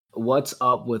what's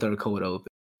up with our cold open.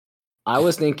 I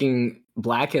was thinking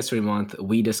Black History Month,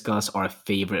 we discuss our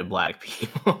favorite black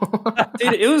people.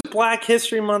 Dude, it was Black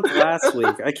History Month last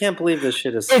week. I can't believe this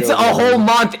shit is still It's a whole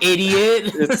month,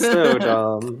 idiot. It's so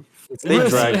dumb. They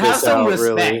dragged Have this some out,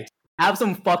 respect. really. Have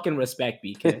some fucking respect,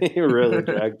 BK. You really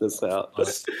dragged this out.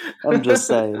 I'm just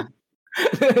saying.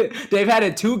 They've had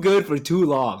it too good for too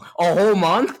long. A whole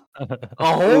month?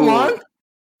 A whole month?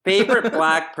 Favorite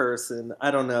black person? I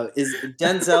don't know. Is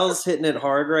Denzel's hitting it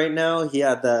hard right now? He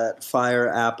had that Fire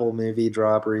Apple movie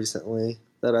drop recently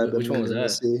that I've been meaning to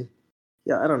see.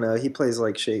 Yeah, I don't know. He plays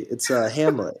like shit. It's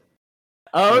Hamlet.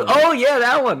 Oh yeah,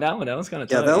 that one. That was kind of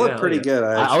tough. Yeah, that looked pretty good.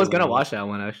 I was gonna watch that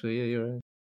one actually. Yeah, you're right.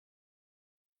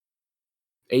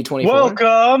 824.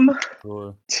 Welcome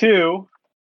to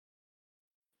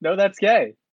No, That's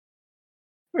Gay.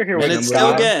 We're here with it's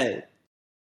still gay.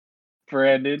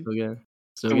 Brandon. Still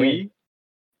gay.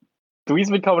 Dwee's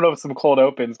been coming up with some cold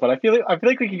opens, but I feel like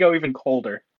we could go even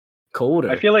colder. Colder.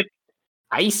 I feel like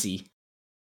icy.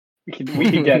 We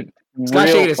could get. Scott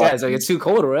shaking his head. It's like it's too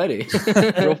cold already.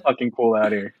 Real fucking cool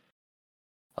out here.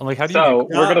 I'm like, how do you? So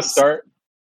we're gonna start.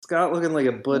 Scott looking like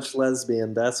a butch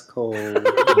lesbian. That's cold.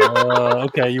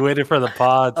 Okay, you waited for the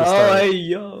pod to start. Oh,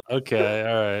 yo. Okay,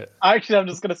 all right. Actually, I'm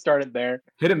just gonna start it there.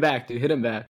 Hit him back, dude. Hit him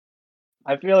back.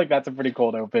 I feel like that's a pretty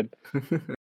cold open.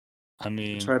 I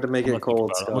mean, tried to make it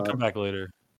cold. I'm gonna come back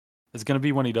later. It's gonna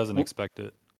be when he doesn't expect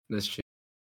it. That's true.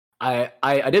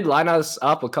 I did line us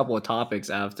up a couple of topics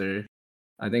after.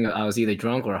 I think I was either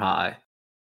drunk or high.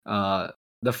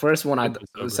 The first one I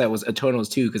said was Eternals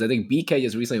 2 because I think BK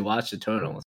just recently watched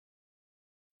Eternals.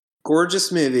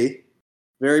 Gorgeous movie,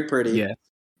 very pretty. Yeah.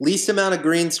 Least amount of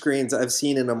green screens I've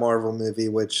seen in a Marvel movie,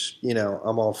 which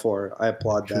I'm all for. I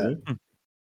applaud that.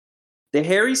 The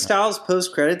Harry Styles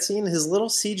post-credit scene, his little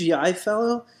CGI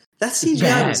fellow, that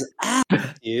CGI was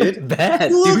ass, dude. Bad,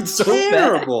 dude, so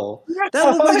terrible. Bad. That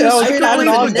looked like a straight out of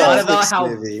a Netflix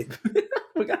movie.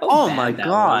 Oh my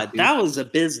god, that was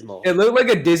abysmal. It looked like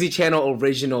a Disney Channel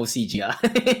original CGI.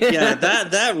 Yeah,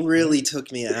 that really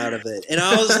took me out of it. And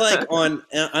I was like,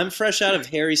 I'm fresh out of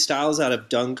Harry Styles out of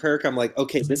Dunkirk. I'm like,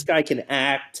 okay, this guy can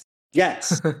act.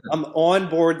 Yes, I'm on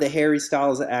board the Harry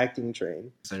Styles acting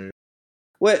train.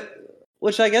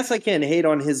 Which I guess I can't hate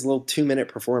on his little 2-minute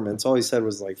performance. All he said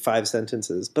was like 5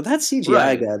 sentences. But that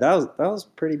CGI guy, that was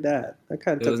pretty bad. That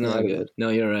kind of took me out of it. No,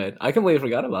 you're right. I completely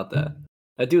forgot about that.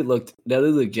 That dude looked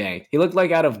jank. He looked like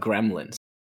out of Gremlins.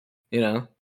 You know?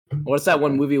 What's that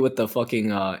one movie with the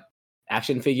fucking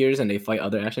action figures and they fight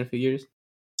other action figures?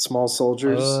 Small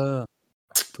Soldiers.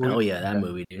 Oh yeah, that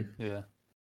movie, dude. Yeah.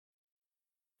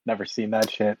 Never seen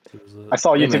that shit. I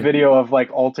saw a YouTube video of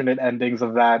like alternate endings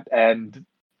of that, and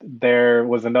there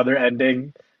was another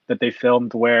ending that they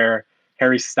filmed where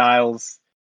Harry Styles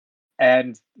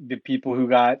and the people who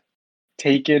got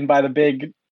taken by the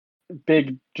big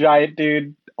giant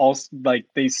dude also like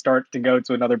they start to go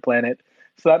to another planet.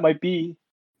 So that might be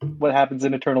what happens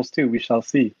in Eternals 2. We shall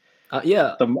see.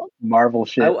 Yeah, the Marvel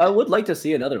shit. I would like to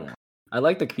see another one. I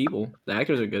like the people. The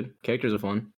actors are good. Characters are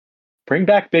fun. Bring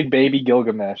back Big Baby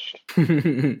Gilgamesh.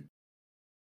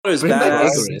 It was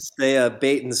bad. They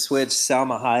bait and switch.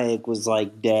 Salma Hayek was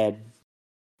like dead,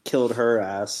 killed her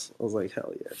ass. I was like,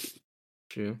 hell yeah.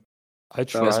 True. I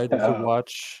tried to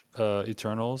watch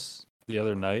Eternals the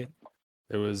other night.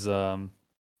 It was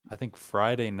I think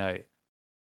Friday night.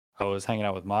 I was hanging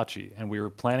out with Machi and we were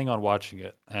planning on watching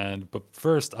it. But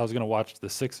first I was gonna watch the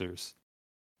Sixers,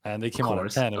 and they came on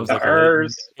at 10. It was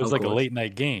like a late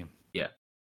night game. Yeah,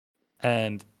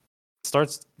 and it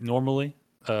starts normally.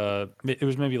 It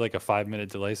was maybe like a 5-minute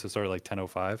delay, so it started like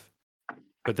 10:05.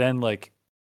 But then, like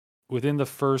within the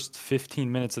first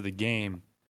 15 minutes of the game,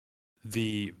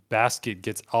 the basket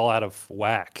gets all out of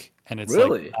whack, and it's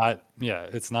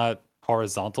it's not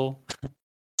horizontal.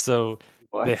 So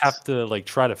they have to like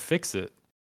try to fix it.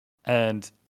 And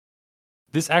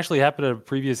this actually happened at a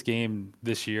previous game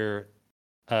this year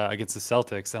against the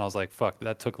Celtics, and I was like, "Fuck,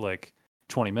 that took like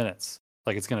 20 minutes.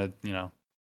 Like it's gonna,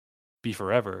 be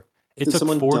forever." It Did took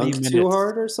someone 40 dunk minutes. Too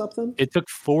hard or something? It took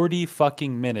 40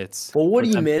 fucking minutes.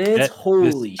 40 minutes?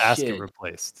 Holy basket shit!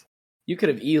 Replaced. You could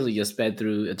have easily just sped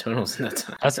through Eternals in that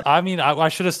time. I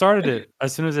should have started it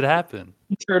as soon as it happened.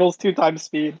 Turtles 2 times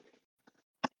speed.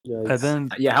 And then,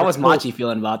 how was Machi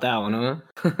feeling about that one,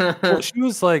 huh? Well, she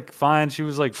was like fine. She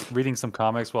was like reading some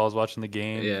comics while I was watching the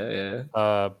game. Yeah.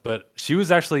 But she was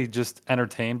actually just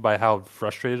entertained by how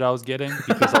frustrated I was getting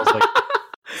because I was like,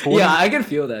 40, I can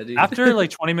feel that, dude. After like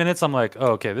 20 minutes, I'm like,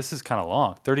 oh, okay, this is kind of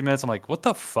long. 30 minutes, I'm like, what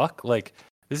the fuck? Like,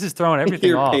 this is throwing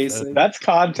everything off. That's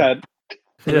content.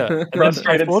 Yeah. And then for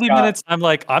Frustrated 40 Scott. minutes, I'm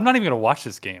like, I'm not even gonna watch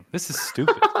this game. This is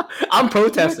stupid. I'm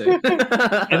protesting.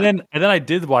 and then I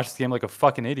did watch this game like a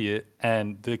fucking idiot,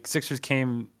 and the Sixers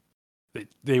came.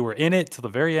 They were in it till the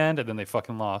very end, and then they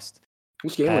fucking lost.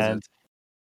 Which game was it?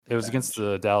 It was against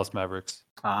the Dallas Mavericks.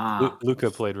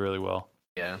 Luka played really well.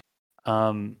 Yeah.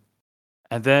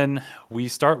 And then we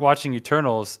start watching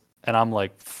Eternals, and I'm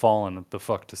like falling the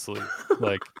fuck to sleep.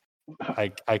 Like,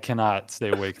 I cannot stay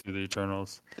awake through the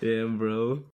Eternals. Damn,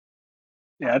 bro.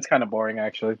 Yeah, it's kind of boring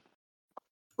actually.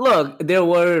 Look, they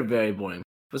were very boring.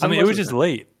 I mean, it was just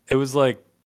late. It was like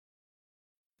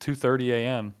 2:30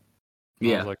 a.m.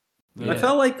 Yeah. I was like, I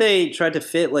felt like they tried to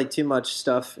fit like too much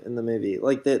stuff in the movie.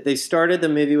 Like they started the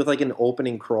movie with like an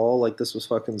opening crawl, like this was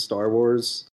fucking Star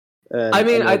Wars. And, I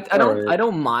mean, like, I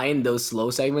don't mind those slow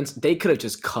segments. They could have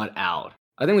just cut out.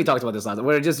 I think we talked about this last time.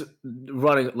 We're just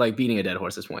running like beating a dead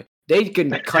horse at this point. They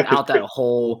can cut out that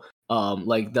whole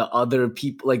like the other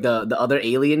people, like the other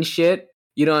alien shit.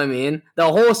 You know what I mean? The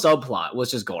whole subplot was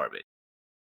just garbage.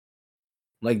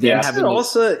 Like them Yeah. having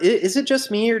Also, is it just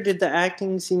me or did the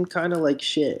acting seem kind of like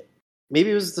shit?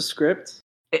 Maybe it was the script.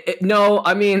 No,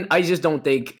 I mean, I just don't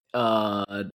think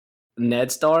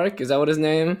Ned Stark, is that what his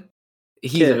name?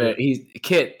 He's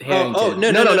Kit Harington. No.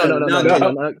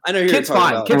 I know who Kit's you're talking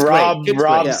fine. about. Kit's Rob great. Kit's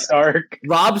great. Yeah. Stark.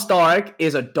 Rob Stark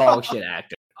is a dog shit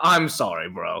actor. I'm sorry,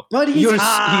 bro. But he's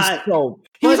hot.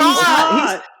 He's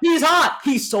hot. He's hot.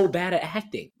 He's so bad at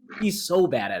acting. He's so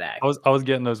bad at acting. I was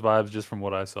getting those vibes just from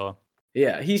what I saw.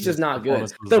 Yeah, he's just not good.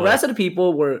 performance was The like- rest of the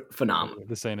people were phenomenal.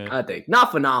 This ain't it. I think not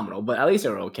phenomenal, but at least they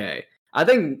were okay. I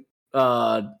think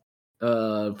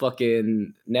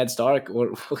fucking Ned Stark or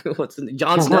what's the name?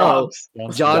 Jon Snow.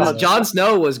 Jon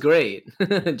Snow was great.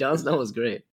 Jon Snow was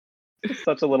great.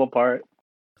 Such a little part.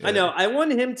 I know. I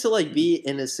want him to like be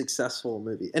in a successful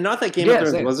movie, and not that Game Yeah, of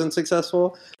Thrones same. wasn't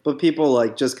successful, but people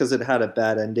like just because it had a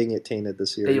bad ending, it tainted the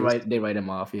series. They write him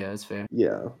off. Yeah, it's fair.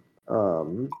 Yeah.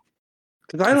 Because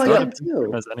I It's like not him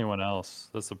too. as anyone else.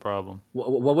 That's the problem.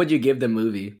 What would you give the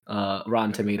movie?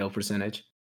 Rotten Tomato percentage.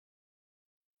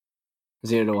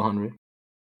 0 to 100.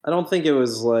 I don't think it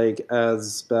was like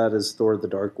as bad as Thor: The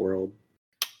Dark World.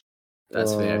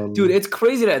 That's fair, dude. It's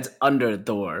crazy that it's under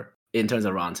Thor in terms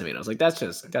of Rotten Tomatoes. Like that's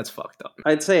fucked up.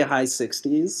 I'd say high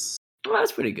 60s. Well,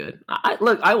 that's pretty good.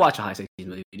 I watch a high 60s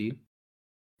movie, dude.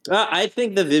 I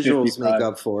think the visuals 55. make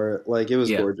up for it. Like it was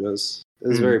Yeah. gorgeous. It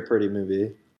was a Mhm. very pretty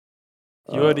movie.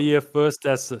 You heard it here first.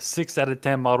 That's a 6 out of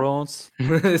 10 marrons.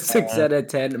 6 out of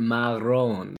 10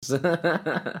 marrons.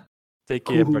 Take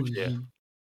care, buddy.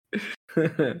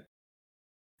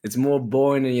 It's more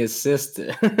boring than your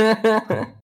sister.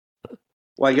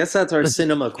 Well, I guess that's our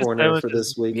cinema corner for sandwiches.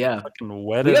 this week. Yeah. Fucking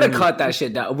wet. We gotta cut that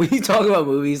shit down. We talk about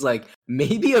movies like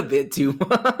maybe a bit too much.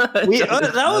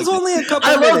 That was only a couple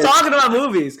I minutes. love talking about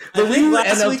movies. But I think we last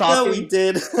end up week though talking. we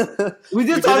did. We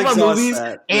did talk about exhaust movies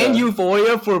that, and yeah.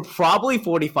 Euphoria for probably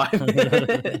 45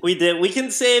 minutes. We did. We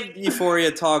can save Euphoria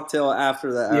talk till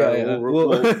after that. Yeah,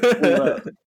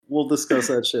 yeah. We'll discuss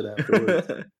that shit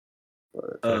afterwards.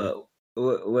 But,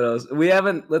 What else? We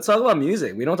haven't. Let's talk about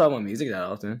music. We don't talk about music that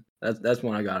often. That's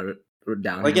one I got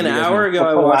down. like here. an You guys hour know? ago,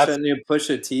 I The watched last- that new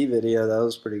Pusha T video. That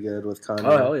was pretty good with Kanye.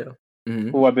 Oh hell yeah! Mhm.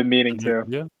 Who I've been meaning to.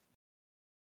 Yeah.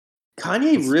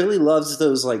 Kanye really loves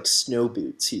those like snow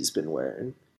boots he's been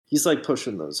wearing. He's like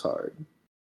pushing those hard.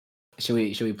 Should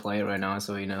we play it right now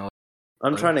so you know?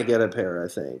 I'm trying to get a pair. I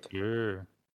think. Sure.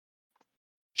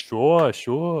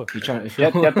 You trying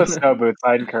to Get the snow boots.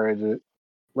 I encourage it.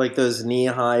 Like those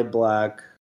knee-high black.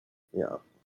 Yeah.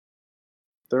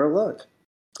 They're a look.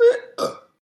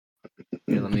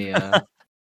 Here, let me.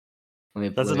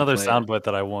 That's another play it. soundbite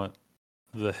that I want.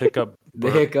 The hiccup. The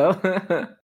burp.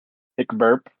 hiccup. Hick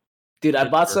burp. Dude, I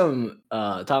Hick bought burp. some.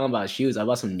 Talking about shoes, I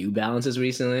bought some New Balances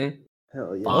recently.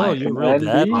 Hell yeah. Oh, you're real And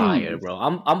dad. these- Fire, bro.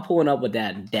 I'm pulling up with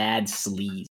that dad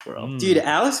sleeve, bro. Mm. Dude,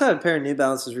 Alex had a pair of New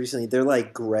Balances recently. They're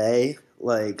like gray,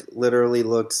 like literally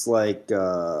looks like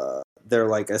they're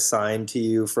like assigned to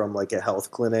you from like a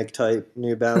health clinic type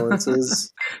New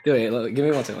Balances. Dude, wait, look, give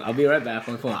me 1 second. I'll be right back.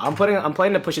 Hold on. I'm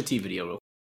playing the Pusha T video, real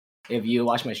quick. If you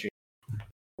watch my stream.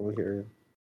 We'll hear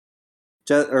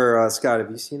you. Scott, have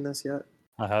you seen this yet?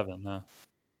 I haven't. No.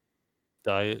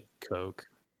 Diet Coke.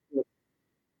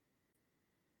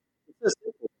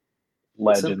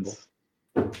 Legends.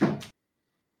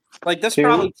 Like this Two.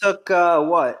 probably took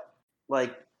what,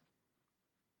 like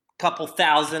couple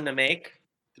thousand to make.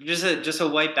 Just a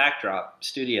white backdrop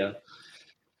studio.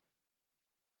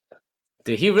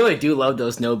 Dude, he really do love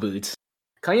those snow boots.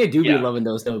 Kanye do Yeah. be loving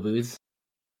those snow boots.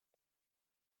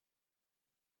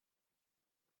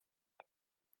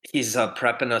 He's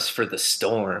prepping us for the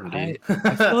storm, dude.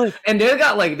 I feel like And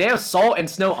they have salt and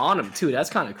snow on them too. That's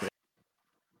kind of crazy.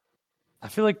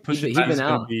 Pusha T is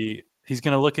going to be. He's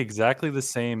going to look exactly the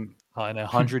same in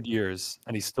 100 years,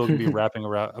 and he's still going to be rapping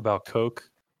about coke,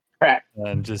 Crack,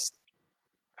 and just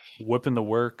whipping the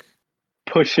work,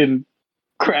 pushing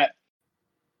crack.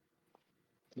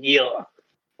 Yeah.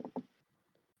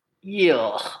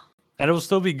 and it will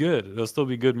still be good. It'll still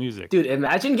be good music, Dude,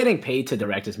 imagine getting paid to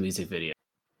direct this music video.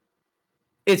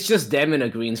 It's just them in a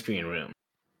green screen room.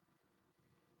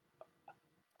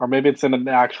 Or maybe it's in an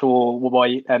actual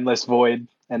white endless void,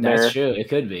 and That's true. It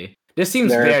could be. This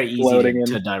seems very easy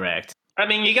to direct. I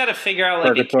mean, you got to figure out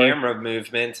like the camera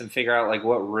movements and figure out like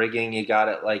what rigging you got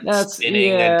it like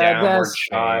spinning a downward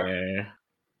shot.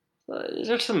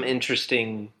 There's some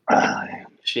interesting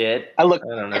shit. I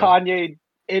don't know. Kanye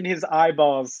in his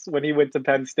eyeballs when he went to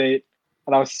Penn State,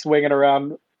 and I was swinging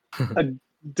around a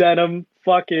denim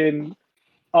fucking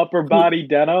upper body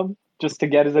denim just to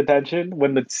get his attention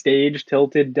when the stage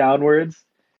tilted downwards,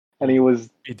 and he was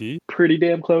pretty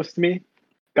damn close to me.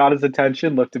 Got his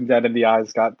attention, looked him dead in the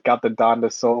eyes, got the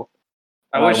Donda soul.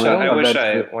 I wish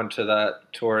I went to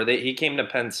that tour. He came to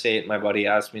Penn State. My buddy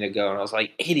asked me to go, and I was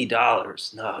like,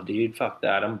 $80. No, dude, fuck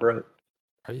that. I'm broke.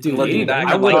 Dude, looking back,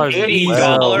 I'm like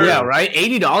 $80. Yeah, right.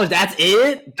 $80. That's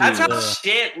it. Dude. That's how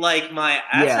shit. Like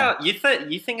how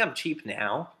you think I'm cheap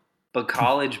now, but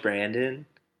college Brandon,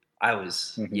 I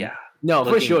was No,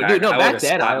 for sure, dude. No, back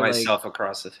then I myself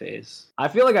across the face. I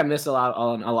feel like I missed a lot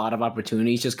on a lot of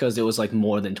opportunities just because it was like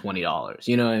more than $20.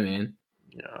 You know what I mean?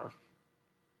 Yeah.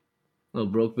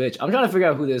 Little broke bitch. I'm trying to figure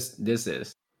out who this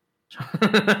is.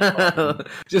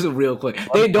 Just real quick.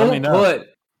 They don't put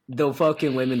the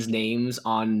fucking women's names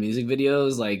on music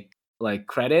videos like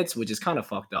credits, which is kind of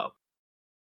fucked up.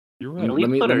 You're right. Let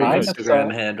me put her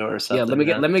Instagram handle or something.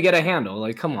 Yeah, let me get a handle.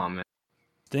 Like, come on, man.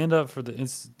 Stand up for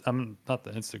I'm not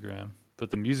the Instagram,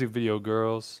 but the music video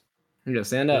girls. Yeah,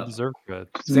 stand up. They deserve credit.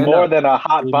 More than a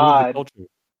hot bod. I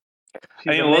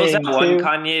mean, what was that one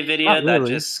Kanye video that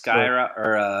just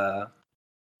skyrocketed,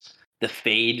 the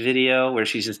Fade video where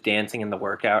she's just dancing in the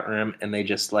workout room and they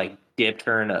just like dipped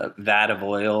her in a vat of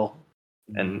oil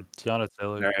and Tiana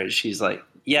Taylor. She's like,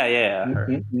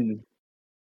 her.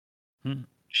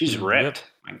 She's ripped.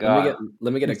 My God.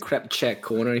 Let me get a crep check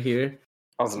corner here.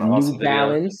 That was an awesome New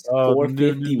Balance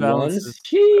 451s.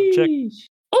 Sheesh.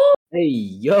 Hey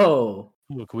yo.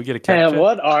 Ooh, can we get a cap check?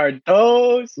 What are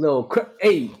those? Little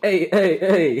hey.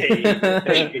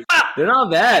 They're not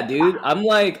bad, dude. I'm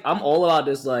all about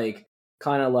this like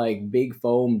kind of like big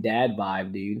foam dad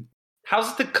vibe, dude.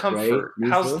 How's the comfort? Right?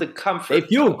 How's the comfort? They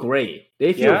feel great.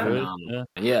 They feel phenomenal.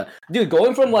 Yeah. Dude,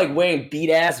 going from like wearing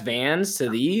beat ass Vans to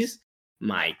these,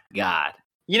 my God.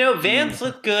 You know, Vans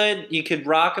look good. You could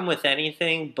rock them with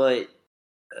anything, but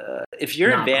if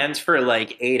you're in Vans for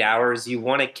like 8 hours, you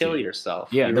want to kill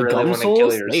yourself. Yeah, you the really gum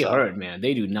soles, they yourself. hurt, man.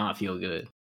 They do not feel good.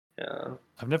 Yeah.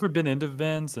 I've never been into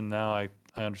Vans, and now I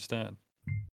understand.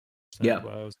 Yeah.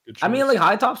 I mean, like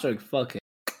high tops are fucking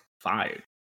fired.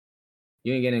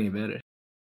 You ain't getting any better.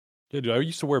 Yeah, dude, I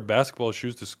used to wear basketball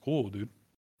shoes to school, dude.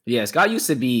 Yeah, Scott used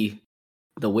to be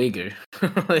the wigger,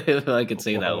 if I could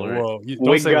say that word. Whoa.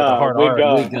 Don't say it with the hard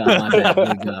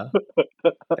Wigga.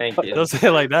 Thank you. Don't say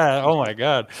it like that. Oh my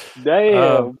God.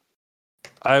 Damn.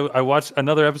 I watched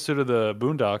another episode of the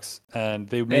Boondocks, and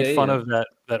they made fun of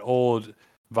that old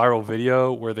viral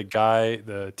video where the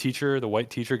white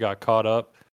teacher got caught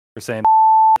up for saying.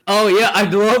 Oh yeah, I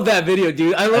love that video,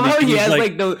 dude. I love how he has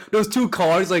like those two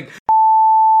cars, like.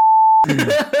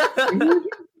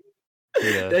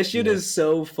 That shit is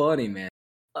so funny, man.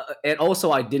 And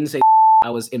also, I didn't say I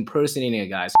was impersonating a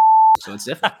guy, so it's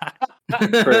different. Well,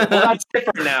 that's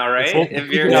different now, right? If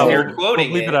you're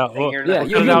quoting it,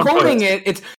 you're quoting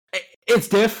it. It's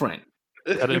different.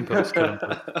 I'm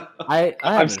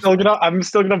still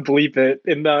gonna bleep it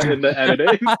in the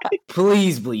editing.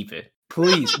 Please bleep it.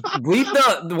 Please bleep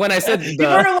the when I said the.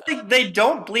 Are like they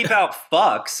don't bleep out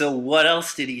fuck. So what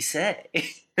else did he say?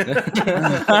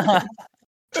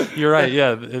 You're right.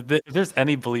 Yeah, if there's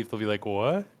any bleep, they'll be like,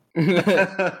 "What?"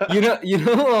 You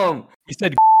know. He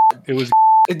said it was.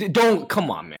 Don't come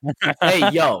on, man.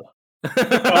 Hey, yo. Wait. You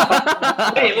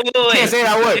can't say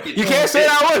that word. You can't say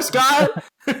that word, Scott.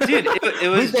 Dude, it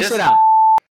was just. Out.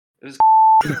 It was.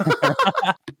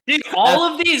 Dude, all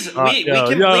of these we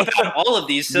can bleep out all of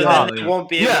these, so then they won't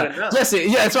be able to know. Jesse,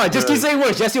 yeah, that's right. Just keep saying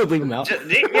words. Jesse will bleep them out.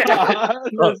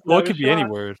 Well, it could be any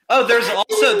word. Oh,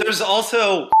 there's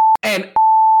also and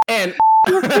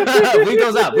Bleep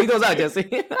those out. Bleep those out,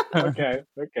 Jesse. Okay,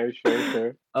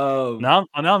 sure. Now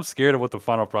I'm scared of what the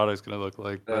final product is gonna look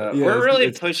like. But We're really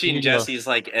it's pushing you know. Jesse's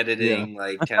like editing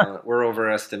like talent. We're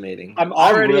overestimating. I'm I'm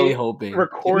already really hoping.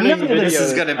 recording None of this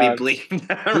is videos, gonna be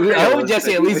bleeped. Dude, I hope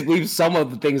Jesse at least bleep some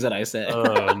of the things that I said.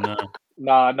 oh no.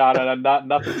 Nah,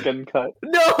 nothing's getting cut.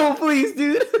 No, please,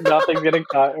 dude. Nothing's getting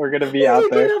cut. We're gonna be out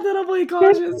there. That I'm like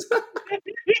cautious.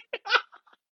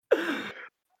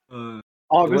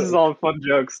 Oh, this is all fun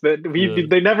jokes. That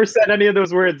they never said any of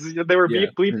those words. They were Yeah.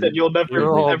 bleeped, and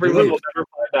everyone bleeped. will never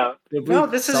find out. No,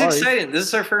 this is exciting. This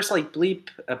is our first like bleep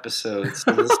episode.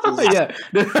 So this is, Yeah,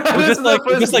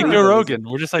 We're just like Joe Rogan.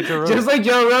 We're just like Joe Rogan. Just like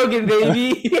Joe Rogan,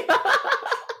 baby.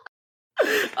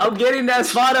 I'm getting that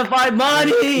Spotify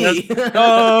money.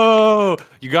 Oh,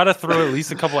 you got to throw at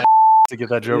least a couple to get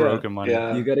that Joe Rogan money.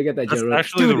 Yeah. You gotta get that That's Joe Rogan.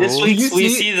 actually Dude, the This rules. week you we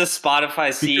see- see the Spotify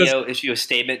CEO issue a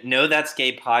statement. No, that's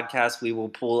gay podcast. We will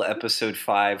pull episode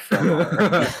 5 from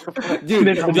our. Dude,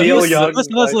 Neil you- Young.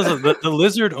 Listen. The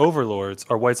lizard overlords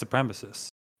are white supremacists.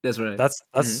 That's right. That's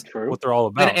True. what they're all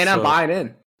about. and I'm so- buying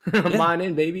in. I'm Yeah. buying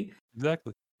in, baby.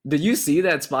 Exactly. Did you see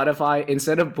that Spotify,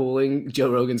 instead of pulling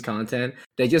Joe Rogan's content,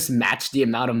 they just matched the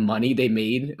amount of money they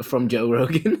made from Joe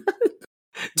Rogan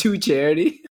to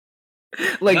charity?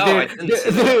 Like, No, I didn't see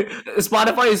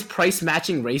Spotify is price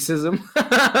matching racism.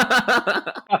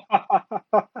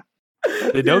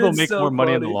 They know Dude, they'll it's make so more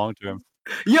money in the funny. long term.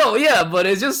 Yo, yeah, but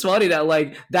it's just funny that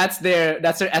like that's their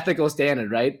ethical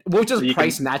standard, right? We'll just You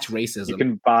price match racism. You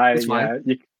can buy, It's fine.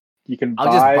 you can I'll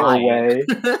just buy buy away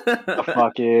it. a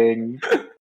fucking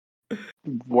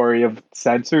worry of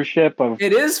censorship of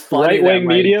It is funny right wing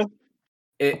that, like, media.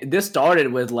 this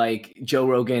started with like Joe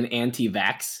Rogan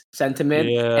anti-vax sentiment,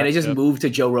 Yeah, and it just yeah. moved to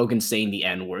Joe Rogan saying the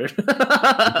N-word.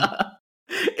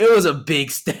 It was a big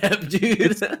step,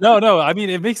 dude. No. I mean,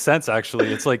 it makes sense actually.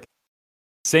 It's like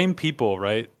same people,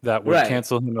 right? That would Right.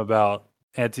 cancel him about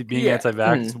being Yeah.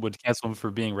 anti-vax would cancel him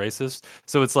for being racist.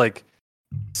 So it's like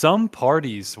some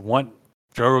parties want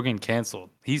Joe Rogan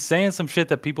canceled. He's saying some shit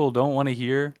that people don't want to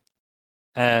hear,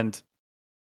 and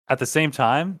at the same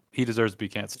time, he deserves to be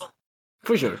canceled.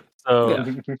 For sure. So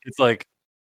Yeah. it's like,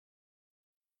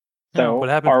 So what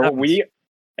happens? are happens. we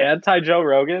anti Joe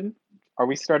Rogan? Are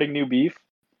we starting new beef?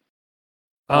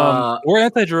 We're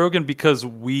anti-Joe Rogan because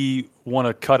we want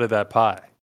a cut of that pie.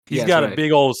 He's Yes, got a right.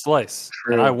 big old slice,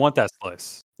 and True. I want that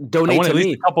slice. I Donate want to at least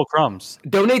me. a couple crumbs.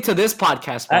 Donate to this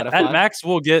podcast, At Spotify. max,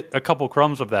 we'll get a couple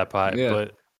crumbs of that pie, Yeah.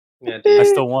 but Yeah, I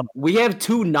still want it. We have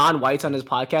 2 non-whites on this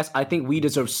podcast. I think we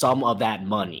deserve some of that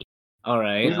money. All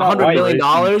right, Who's not $100 white?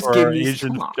 million. For Give our me Asian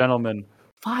come on. gentlemen.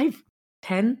 5,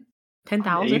 10,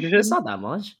 10,000. Asian? It's not that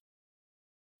much.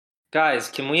 Guys,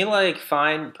 can we like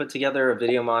put together a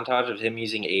video montage of him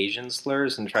using Asian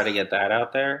slurs and try to get that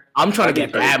out there? I'm trying to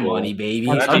That'd get be that pretty cool. money, baby.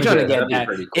 That'd I'm be trying to good. get That'd be that.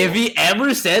 pretty cool. If he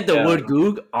ever said the Yeah. word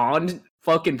 "goog" on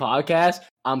fucking podcast,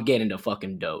 I'm getting the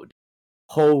fucking dode.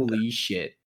 Holy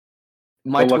shit!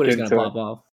 My We'll look Twitter's gonna into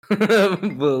pop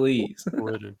off. Please,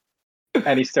 Twitter.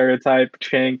 Any stereotype,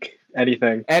 chink,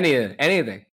 anything.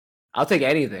 anything. I'll take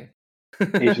anything.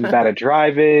 Asians bad at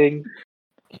driving.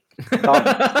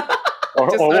 Or,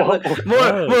 Just more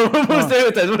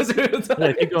stereotypes. More stereotypes.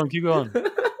 Yeah, keep going.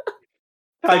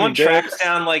 Someone Tiny tracks dicks.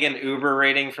 down like an Uber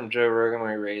rating from Joe Rogan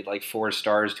where he rated like 4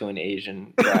 stars to an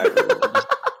Asian driver. Just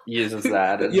uses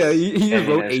that as Yeah, he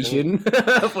wrote ammunition.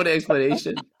 Asian for the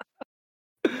explanation.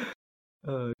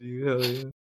 Oh, dude, hell yeah.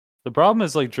 The problem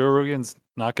is like Joe Rogan's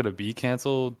not going to be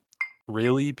canceled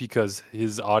really because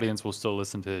his audience will still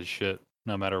listen to his shit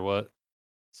no matter what.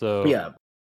 So Yeah,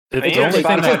 if I the mean, only if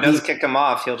thing Spotify that does kick him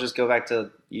off, he'll just go back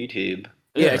to YouTube.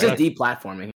 yeah, it's just exactly.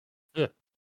 deplatforming. He'll It's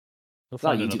not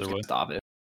find YouTube's another gonna way. stop it.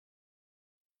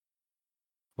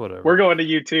 Whatever. We're going to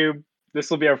YouTube. This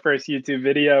will be our first YouTube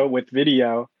video with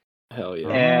video, Hell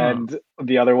yeah. and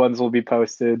the other ones will be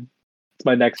posted. It's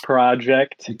my next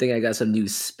project. You think I got some new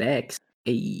specs?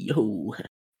 Hey yo.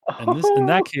 In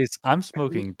that case, I'm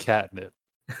smoking catnip.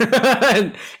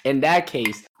 In that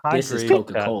case, High this is grade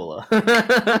Coca-Cola.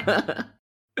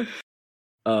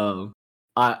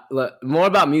 Look, more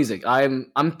about music.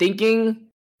 I'm thinking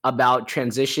about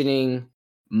transitioning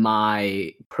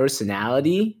my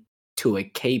personality to a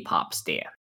K-pop stan.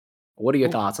 What are your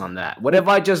thoughts on that? What if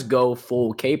I just go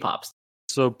full K-pop stan?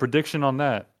 So prediction on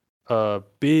that.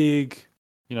 Big,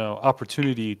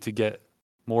 opportunity to get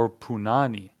more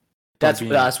punani. from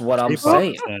being That's what I'm K-pop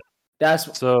saying. stan.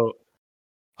 That's So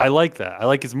I like that. I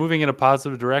like it's moving in a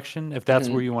positive direction if that's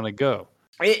Mhm. where you want to go.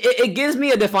 it gives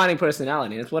me a defining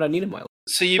personality. That's what I need in my life.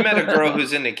 So you met a girl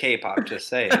who's into K-pop, just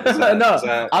saying. No,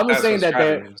 I'm just saying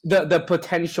that the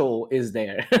potential is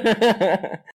there.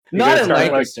 Not in start,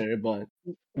 like- Lancaster, but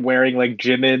wearing like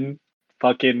Jimin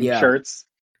fucking shirts.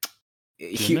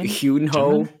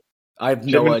 Hyunho. I have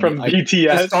no Jimin idea. from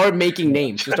BTS. Just start making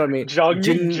names. Just start making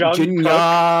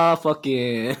Junya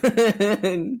fucking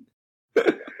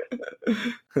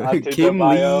Kim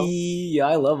Lee. Yeah,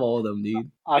 I love all of them,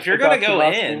 dude. If you're gonna go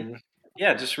in,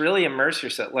 just really immerse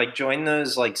yourself. Like join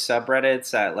those like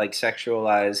subreddits that like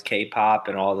sexualize K-pop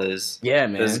and all those. Yeah,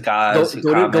 man. Those guys.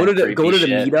 Go to the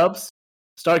meetups.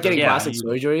 Start getting plastic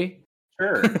surgery.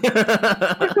 Sure.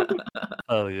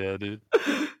 Oh yeah, dude.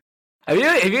 Have you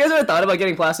guys ever thought about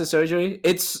getting plastic surgery?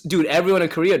 Dude, everyone in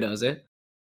Korea does it.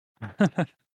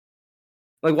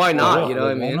 Like, why not? You know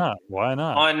what I mean? Why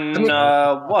not?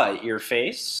 On what? Your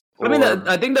face? I mean,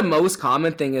 I think the most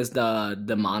common thing is the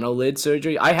monolid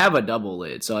surgery. I have a double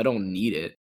lid, so I don't need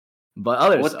it.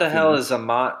 But what the hell is a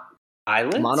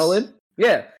eyelid? Monolid?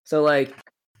 Yeah. So like,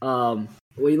 when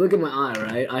you look at my eye,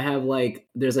 right? I have like,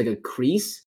 there's like a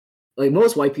crease. Like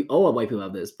most white people, all white people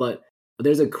have this, but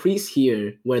there's a crease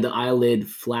here where the eyelid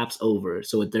flaps over,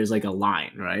 so there's like a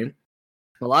line, right?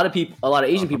 A lot of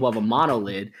Asian people have a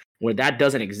monolid where that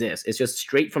doesn't exist. It's just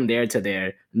straight from there to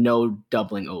there, no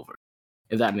doubling over.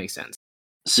 If that makes sense.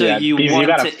 So you want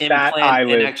to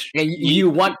implant an extra? And you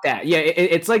want that? Yeah,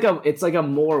 it's like a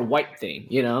more white thing,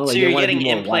 you know. Like so you're getting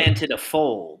implanted a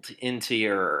fold into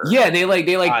your. Yeah, they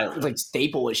like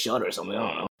staple it shut or something. I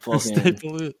don't know. Fucking,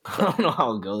 I don't know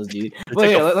how it goes, dude.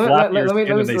 But yeah, let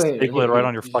me staple it right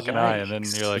on your fucking eye, and then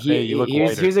you're like, hey, you look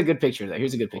whiter. Here's a good picture of that.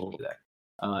 Here's a good picture of that.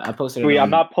 I posted. I'm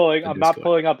not pulling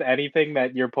up anything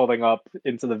that you're pulling up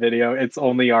into the video. It's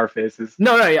only our faces.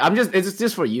 No, it's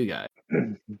just for you guys.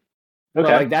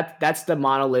 Okay, like that's the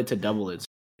monolid to double lid.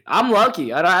 I'm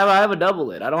lucky. I have a double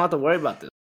lid. I don't have to worry about this.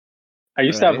 I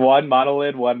used to have one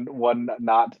monolid, one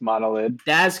not monolid.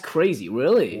 That's crazy.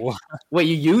 Really? What? Wait,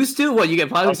 you used to? What? You get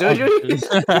plastic surgery?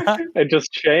 It just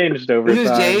changed over time. It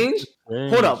just changed?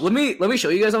 Hold up. Let me show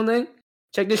you guys something.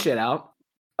 Check this shit out.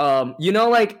 You know,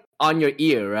 like on your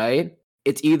ear, right?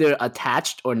 It's either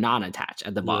attached or non-attached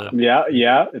at the bottom.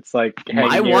 Yeah. It's like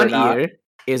my one ear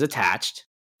is attached.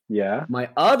 Yeah. My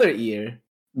other ear.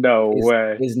 No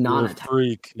way. Is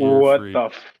non-attached. What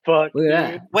the fuck? Look at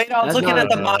that. Wait, I was looking at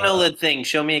the monolid thing.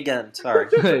 Show me again. Sorry.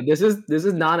 This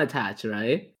is non-attached,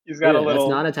 right? He's got a little. It's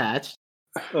non-attached.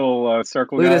 Little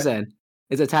circle. Look at this end.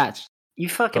 It's attached. You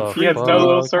fucking. He has no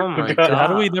little circle. Oh my God. How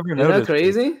do we never know? Isn't that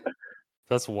crazy?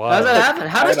 That's wild. How does that happen?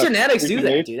 How does genetics do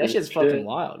that, dude? That shit's fucking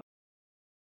wild.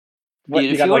 Dude,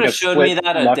 if you would have showed me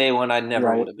that at day one, I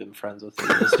never would have been friends with you.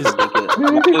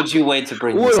 Why would you wait to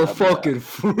bring this up? What a fucking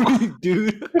freak,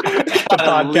 dude.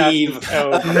 Leave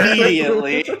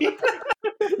immediately.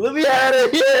 Let me out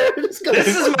of here. This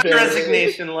is my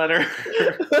resignation letter.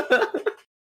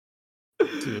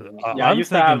 Dude, I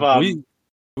used to have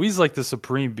Louis like the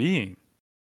supreme being.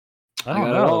 I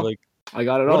don't know. Like I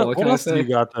got it all. What else do you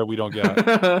got that we don't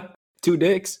got? 2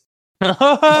 dicks.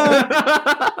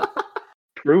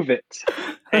 Prove it.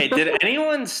 Hey, did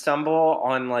anyone stumble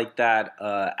on like that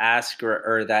ask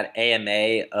or that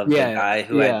AMA of the guy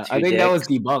who had 2 I think dicks? that was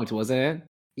debunked, wasn't it?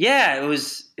 Yeah, it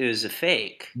was a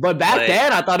fake. But back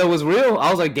then, I thought it was real. I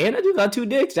was like, damn, that dude got 2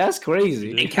 dicks. That's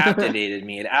crazy. It captivated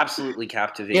me. It absolutely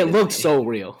captivated me. It looked so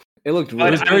real. It looked real.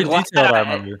 It was very detailed, I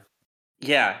remember.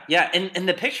 Yeah, and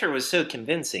the picture was so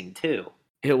convincing too.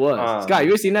 It was. Scott, you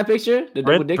ever seen that picture?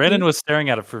 Brandon was staring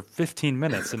at it for 15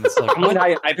 minutes, and it's like,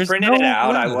 I printed it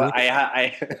out.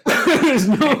 There's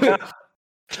no way.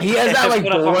 He has that like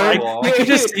board. You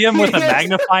just see him with a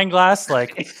magnifying glass.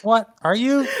 Like, what are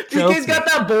you? He's got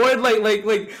that board like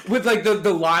with like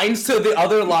the lines to the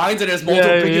other lines, and there's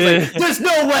multiple pictures.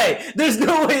 Like, there's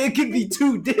no way it can be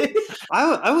 2 dicks.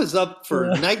 I was up for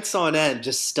nights on end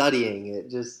just studying it.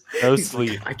 Just no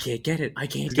sleep. I can't get it.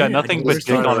 He's got nothing but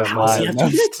dick on his mind. No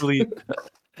sleep.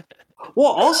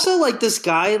 Well, also, like, this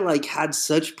guy, like, had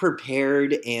such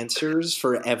prepared answers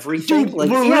for everything. Dude, like,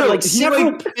 he had, like,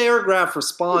 several paragraph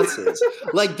responses.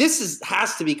 Like,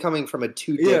 has to be coming from a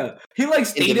 2 dick. Yeah. He, like,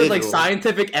 stated, like,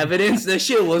 scientific evidence. That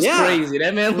shit was crazy.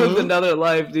 That man lived another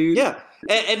life, dude. Yeah.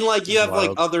 And like, you have,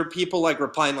 like, other people, like,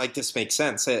 replying, like, this makes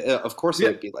sense. Of course it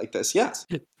would be like this. Yes.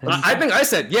 I think I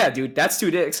said, yeah, dude, that's 2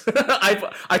 dicks.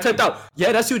 I typed out,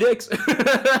 yeah, that's 2 dicks.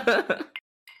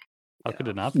 How could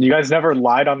it not be? You guys never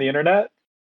lied on the internet?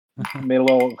 Made a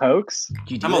little hoax? I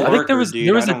think there was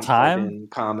a time.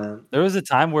 There was a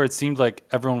time where it seemed like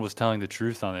everyone was telling the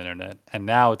truth on the internet, and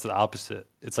now it's the opposite.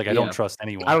 It's like I don't trust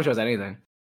anyone. I don't trust anything.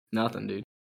 Nothing, dude.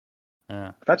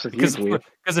 Yeah, that's just weird.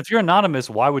 Because if you're anonymous,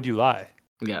 why would you lie?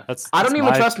 Yeah, I don't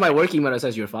even trust my work email that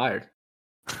says you're fired.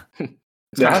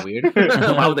 It's kind of weird.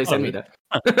 Why would they send me that?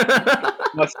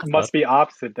 Must be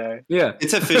opposite day. Yeah.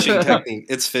 It's a phishing technique.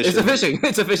 It's phishing.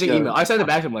 It's a phishing Yeah. email. I sent it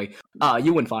back to him like,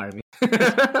 you wouldn't fire me.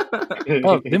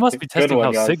 Oh, they must be Good testing one,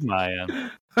 how guys. Sigma I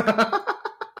am.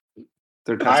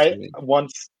 They're I testing me.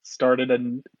 once started a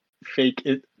fake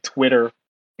Twitter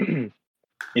in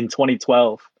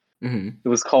 2012. Mm-hmm. It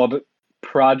was called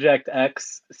Project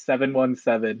X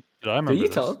 717. Did I remember Do you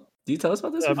this? tell us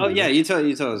about this? Yeah, before? Oh yeah, you tell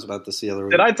us about this the other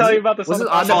week. Did I tell you about this? was on it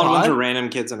the on the podcast? followed a bunch pod? of random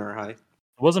kids in our high. It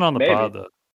wasn't on the Maybe. pod though.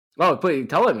 Oh, please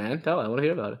tell it, man. Tell it. I want to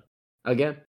hear about it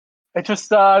again. It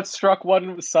just struck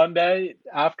one Sunday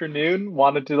afternoon.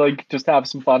 Wanted to just have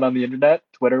some fun on the internet.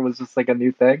 Twitter was just like a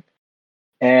new thing,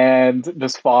 and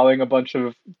just following a bunch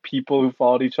of people who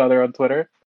followed each other on Twitter.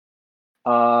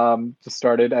 Just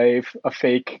started a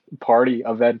fake party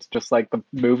event, just like the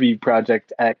movie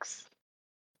Project X.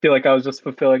 I feel like I was just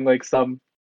fulfilling like some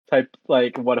type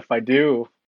what if I do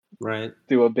Right.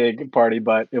 a big party,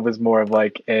 but it was more of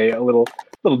like a little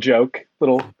joke,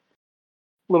 little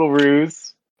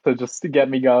ruse to get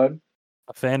me going.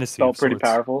 A fantasy. Felt of pretty sorts.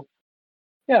 powerful.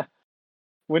 Yeah.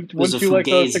 was Wouldn't a you like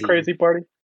the fugazi. crazy party?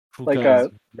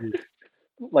 Fugazi.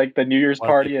 Like the New Year's Why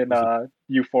party can't in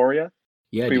Euphoria?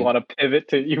 Yeah, We dude. want to pivot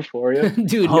to Euphoria.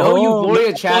 Dude, no Oh,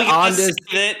 Euphoria chat Well, you on gotta this.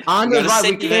 save it. On You this gotta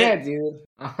live, we save it.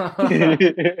 can't,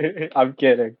 dude. I'm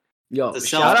kidding. Yo, The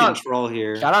shout out, self-control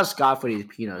here. shout out Scott for these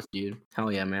peanuts, dude. Hell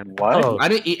yeah, man. What? Oh, I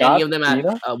didn't eat Scott any of them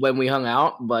peanuts? when we hung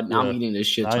out, but now I'm Yeah. eating this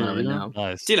shit Now ton you're of it eating now.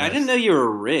 Nice. Dude, I nice. didn't know you were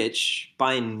rich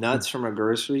buying nuts from a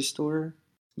grocery store.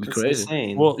 It's That's crazy.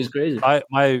 insane. Well, It's crazy.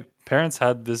 my parents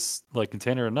had this like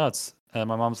container of nuts, and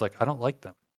my mom's like, I don't like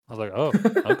them. I was like, oh,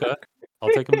 okay, I'll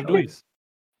take them to Dewey's.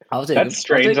 I'll take That's it.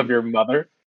 strange of your mother.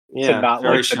 yeah, not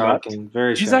very like the nuts. shocking.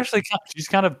 Very She's shocking. actually she's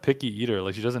kind of picky eater.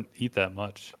 Like she doesn't eat that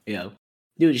much. Yeah.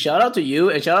 Dude, shout out to you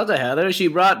and shout out to Heather. She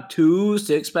brought 2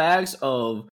 6-packs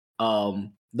of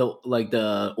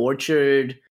the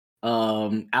Orchard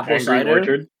apple Angry cider.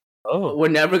 Orchard. Oh, We're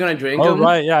never gonna drink oh them.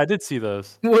 right, yeah, I did see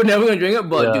those. We're never gonna drink it,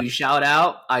 but Yeah. dude, shout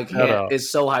out! I Shout can't. out. It's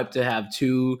so hyped to have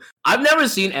 2. I've never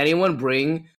seen anyone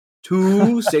bring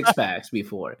 2 6-packs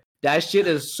before. That shit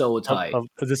is so tight. Of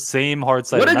the same hard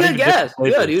cider. What a not good even different guess! Yeah,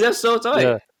 flavors. dude, that's so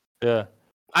tight. Yeah.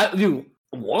 Dude,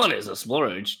 1 is a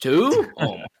splurge. 2?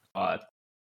 Oh my god.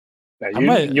 Yeah, I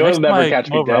might- you'll next never time I catch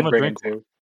come me over, I'm dead gonna bringing drink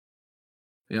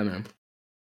 2. Yeah, man.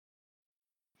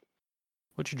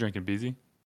 What you drinking, BZ?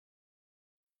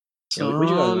 Yo, what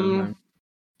you guys doing, man?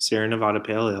 Sierra Nevada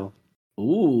Pale Ale.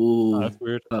 Ooh, Oh, that's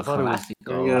weird. I a thought it was. classic.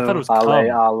 There you I go. thought it was cum. Ale, I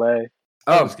ale. thought it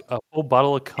Oh, was a whole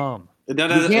bottle of cum. It You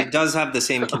does, can't- it does have the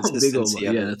same big old consistency. one.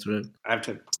 of Yeah, it. that's right. I have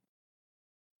to.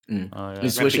 Oh You yeah.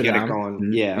 switch to it get it down. going.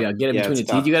 Mhm. Yeah. yeah. Get it Yeah, between the it's teeth.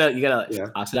 tough. You gotta Yeah.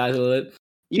 oxidize a little bit.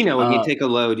 You know, when you Uh, take a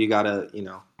load, you gotta,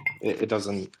 it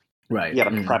doesn't. Right. You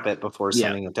gotta Mhm. prep it before Yeah.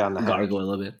 sending it down the hatch. Gargle a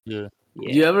little bit. Yeah. Do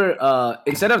you ever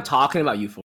instead of talking about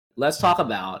Euphoria, let's talk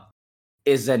about,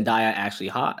 is Zendaya actually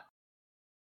hot?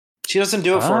 She doesn't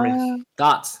do it for me.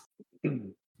 Thoughts?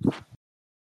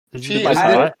 Is She- she I-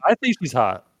 hot? I think she's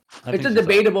hot. I It's think a she's hot.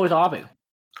 debatable topic.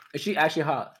 Is she actually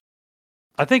hot?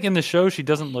 I think in the show she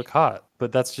doesn't look hot,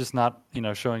 but that's just not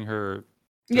showing her.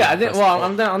 Yeah, I think. best Well, self.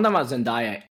 I'm talking about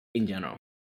Zendaya in general.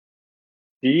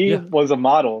 He Yeah. was a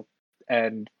model,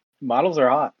 and models are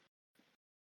hot.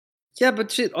 Yeah,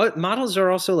 but models are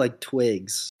also like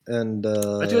twigs, and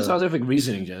That's your scientific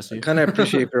reasoning, Jesse. I kind of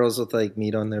appreciate girls with like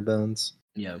meat on their bones.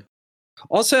 Yeah.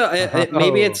 Also,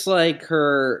 maybe Oh. it's like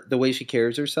the way she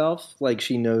carries herself. Like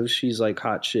she knows she's like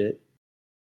hot shit,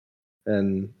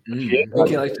 and He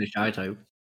likes the shy type.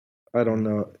 I don't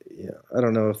know. Yeah, I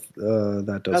don't know if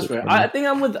that does That's it. fair. for me. I think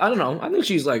I'm with. I don't know. I think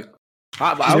she's like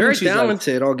hot, but She's I don't very think she's like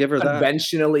talented. I'll give her that.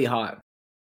 conventionally hot.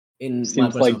 In my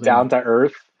Seems personal like down opinion. to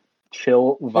earth,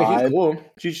 chill Like, she's vibe. cool.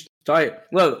 She's tight.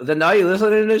 Look, Zendaya, you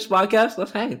listening to this podcast?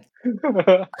 Let's hang.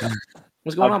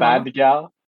 What's going A on, bad mama?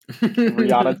 gal,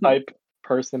 Rihanna type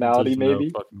personality, There's no maybe.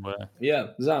 fucking way. Yeah,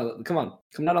 Zendaya, come on,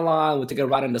 come down the line. We'll take a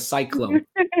ride in the cyclone.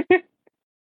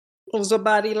 Moves a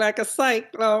body like a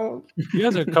cyclone. You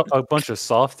guys are a bunch of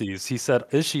softies. He said,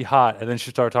 "Is she hot?" And then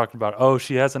she started talking about, "Oh,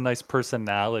 she has a nice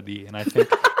personality, and I think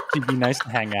she'd be nice to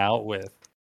hang out with."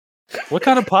 What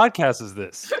kind of podcast is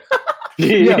this?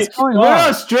 Yes, What's going we're on?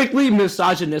 a strictly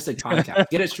misogynistic podcast.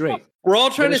 Get it straight. We're all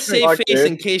trying to Get it straight. save Fuck, face dude.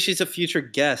 in case she's a future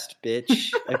guest, bitch.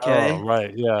 Okay. Oh,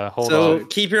 right. Yeah. Hold So on.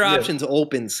 keep your Yeah. options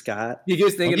open, Scott. You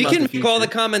guys thinking You about can the make all the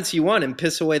future. comments you want and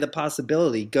piss away the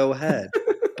possibility. Go ahead.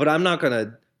 But I'm not going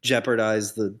to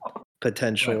jeopardize the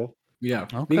potential. Yeah,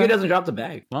 Okay. Mika doesn't drop the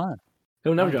bag. Fine.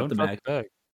 He'll never No, drop the don't bag. bag.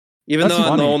 Even That's though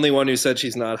I'm the funny. only one who said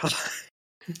she's not hot.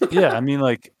 Yeah. I mean,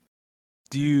 like,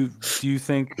 do you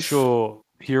think she'll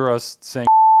hear us saying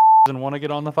doesn't want to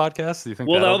get on the podcast? Do you think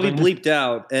Well, that'll that'll be bring her? bleeped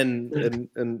out,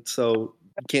 and so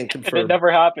Can't And confirm. it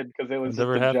never happened because it was It just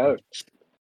never a happened. joke.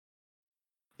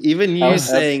 Even you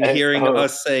saying, that's- hearing oh.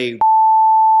 us say,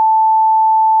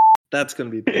 that's gonna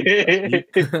be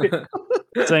bleeped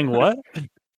out. Saying what?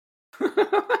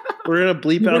 We're gonna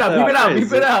bleep out that beep it out, phrase.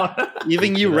 beep it out.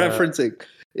 Even you Bleep it out. referencing.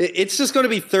 It's just gonna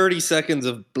be 30 seconds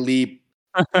of bleep.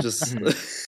 Just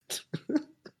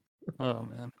Oh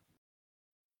man.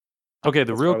 Okay,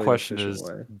 the That's real probably the question efficient is: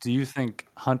 way. do you think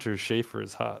Hunter Schafer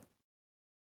is hot?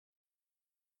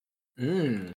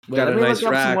 Wait, Got let a me nice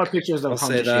look up some rack. more pictures of I'll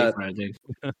say Hunter that. Schafer, I think.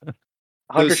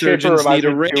 Hunter Those Schafer surgeons need reminds a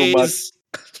me too much raise.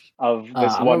 of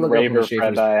this I'm one gonna look up Hunter raver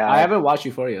friend Schafer's. I have. I haven't watched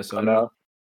Euphoria, so I don't know.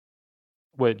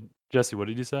 Wait, Jesse, what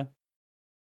did you say?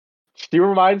 She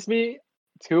reminds me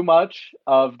too much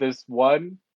of this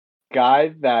one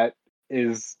guy that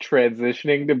is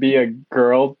transitioning to be a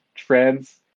girl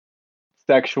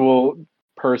transsexual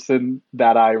person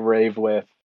that I rave with.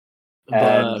 The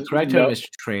And correct term is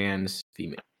trans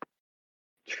female.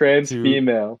 trans To-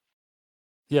 female.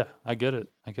 Yeah, I get it.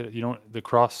 You don't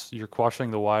you're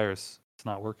quashing the wires. It's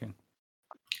not working.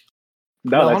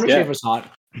 No, that's Hunter gay. Schafer's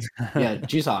hot. Yeah,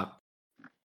 she's hot.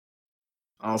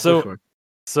 Oh, So- for sure.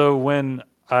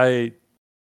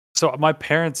 So my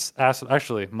parents asked.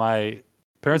 Actually, my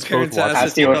parents both watched.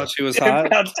 asked if you thought she was hot.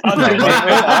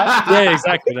 Yeah,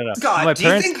 exactly. No. Scott, My do you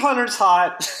parents, think Hunter's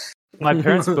hot? my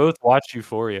parents both watched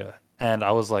Euphoria, and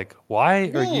I was like, "Why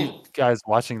are you guys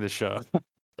watching this show?"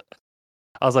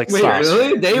 I was like, Wait, "Stop."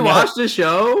 really? They Yeah. watched the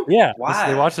show? Yeah, Why?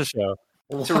 they watched the show.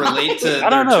 To relate to I their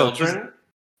don't know, children?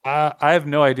 I have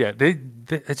no idea. They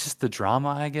it's just the drama,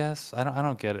 I guess. I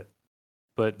don't get it.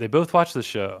 But they both watched the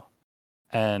show,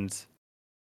 and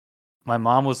my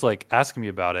mom was like asking me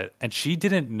about it, and she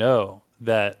didn't know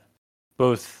that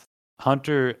both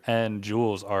Hunter and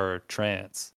Jules are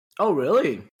trans. Oh,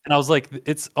 really? And I was like,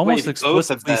 it's almost Wait, both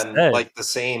of explicitly them, said, like the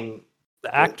same.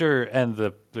 the actor and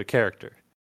the character.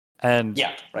 And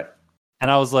Yeah, right.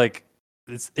 and I was like,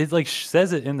 it like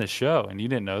says it in the show, and you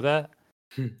didn't know that.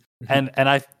 and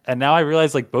now I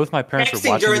realize like both my parents were Texting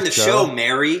watching during the show,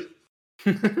 Mary.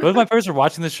 both my parents were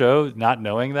watching the show, not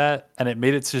knowing that, and it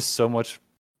made it just so much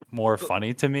more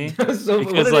funny to me So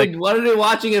Because, what are they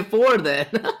watching it for then?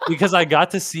 because I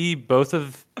got to see both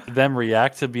of them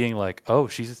react to being like, "Oh,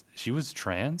 she was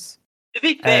trans." To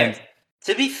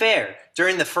be fair,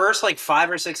 during the first like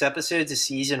 5 or 6 episodes of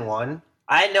season 1,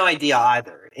 I had no idea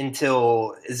either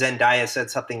until Zendaya said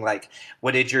something like,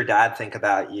 "What did your dad think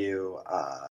about you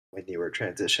when you were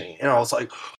transitioning?" And I was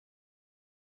like,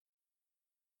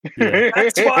 Yeah.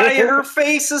 "That's why her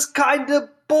face is kind of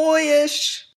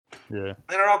boyish." Yeah.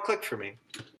 And it all clicked for me.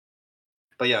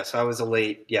 But yes, I was a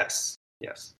late. Yes,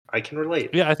 I can relate.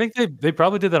 Yeah, I think they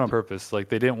probably did that on purpose. Like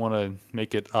they didn't want to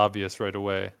make it obvious right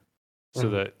away, so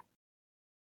Mhm. that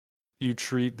you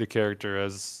treat the character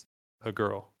as a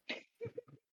girl.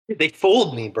 They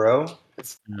fooled me, bro.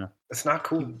 It's not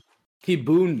cool. He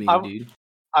boomed me, I'm- dude.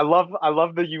 I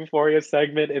love the Euphoria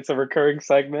segment. It's a recurring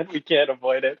segment. We can't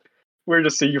avoid it. We're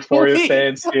just a Euphoria Wait,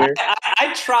 fans here.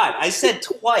 I tried. I said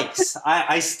twice.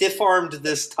 I stiff-armed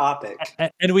this topic.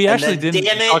 And we And actually then, didn't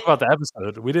damn it- talk about the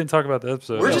episode. We didn't talk about the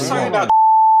episode. We're just Yeah, talking yeah. about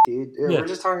dude. Yeah, We're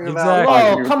just talking exactly.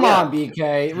 about. Oh, come on,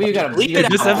 BK. We gotta Bleep you it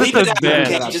gotta- out. This Bleep it episode's out, banned.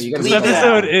 okay? Just You This bleep bleep it it out.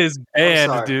 episode out. is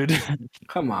banned, sorry. dude.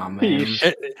 Come on, man.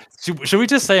 Should we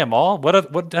just say them all?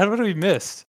 What did we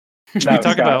miss? Should we No,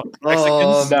 talk Scott. about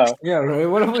Mexicans? No, Yeah, right.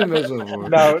 What have we missed before?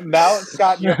 no. Now,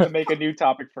 Scott, you have to make a new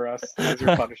topic for us as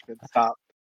your punishment. Stop.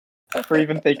 For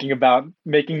even thinking about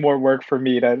making more work for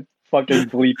me to fucking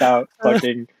bleep out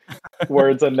fucking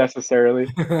words unnecessarily.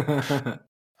 Okay,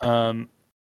 Um.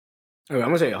 I'm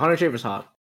gonna say Hunter Schafer's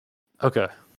hot. Okay,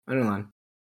 I don't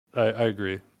lie. I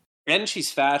agree. And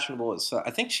she's fashionable. So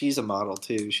I think she's a model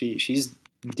too. She's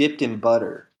dipped in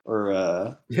butter,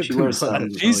 or Dipped she in wears butter.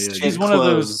 some. She's yeah, one of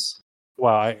those. clothes.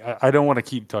 Wow, I don't want to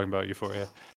keep talking about Euphoria.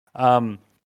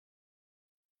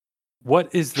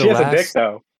 What is the She has last a dick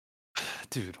though.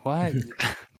 dude? Why?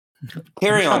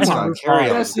 Carry on, Come Scott. Carry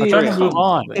on. Jesse, I'm trying to come move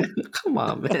on. man. Come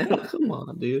on, man. Come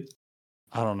on, dude.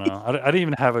 I don't know. I didn't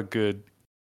even have a good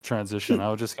transition. I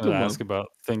was just going Come to on. ask about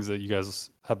things that you guys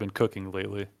have been cooking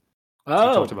lately. We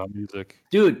Oh, talked about music.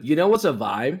 dude, you know what's a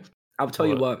vibe? I'll tell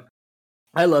you what.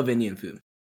 I love Indian food.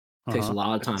 Takes a Uh-huh.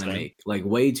 lot of time to Same. make, like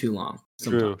way too long.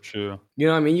 True, sometimes. true. You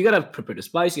know what I mean? You gotta prepare the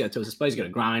spice, you gotta toast the spice, you gotta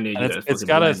grind it. And You it's gotta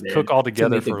got to blend it cook all to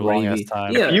together make the for a long ass gravy.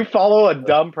 time. Yeah. You follow a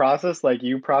dumb process, like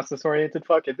you process oriented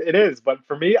fuck. It is, but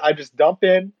for me, I just dump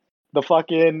in the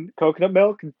fucking coconut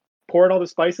milk, pour in all the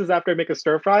spices after I make a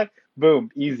stir fry. Boom,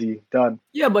 easy, done.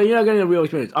 Yeah, but you're not getting a real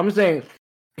experience. I'm saying,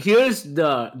 here's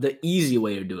the easy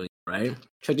way of doing it, right?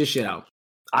 Check this shit out.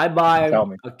 I buy Tell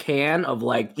me. a can of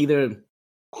like either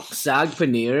sag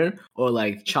paneer or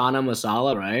like chana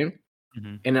masala, right?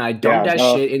 Mhm. And I dump that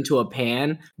shit into a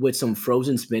pan with some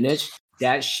frozen spinach.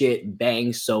 That shit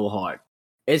bangs so hard.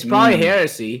 It's probably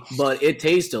heresy, but it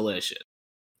tastes delicious.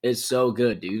 It's so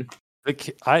good, dude.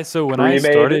 So when Pre-made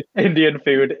I started Indian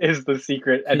food is the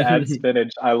secret, and add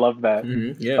spinach. I love that.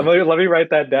 Yeah. Let me write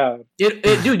that down.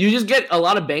 Dude, you just get a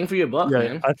lot of bang for your buck,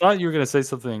 man. I thought you were gonna say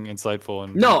something insightful.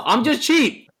 And no, I'm just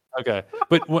cheap. Okay,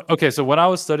 but so when I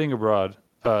was studying abroad,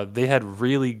 they had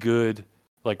really good,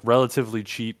 like relatively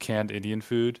cheap canned Indian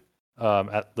food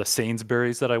at the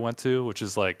Sainsbury's that I went to, which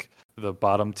is like the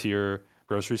bottom tier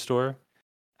grocery store.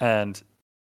 And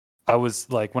I was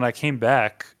like, when I came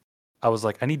back, I was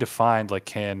like, I need to find like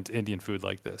canned Indian food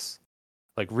like this,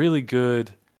 like really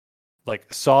good,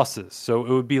 like sauces. So it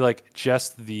would be like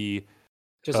just the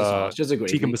Just a sauce, just a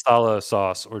gravy. tikka masala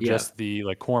sauce, or just the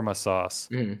like korma sauce,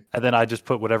 and then I just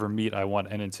put whatever meat I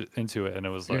want into it, and it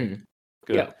was like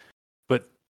good. Yeah. But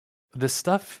the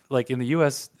stuff like in the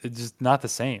U.S. it's just not the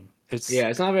same. It's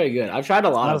not very good. I've tried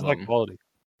a lot of them. High quality.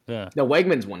 Yeah. The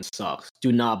Wegmans one sucks.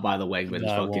 Do not buy the Wegmans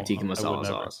No, fucking tikka masala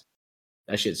sauce.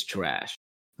 That shit's trash.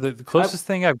 The closest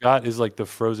thing I've got is like the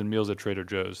frozen meals at Trader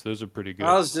Joe's. Those are pretty good.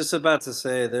 I was just about to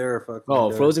say they're fucking.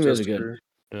 Oh, frozen meals are good.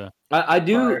 Yeah, I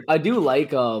do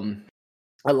like a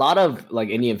lot of like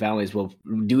Indian families will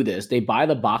do this. They buy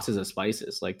the boxes of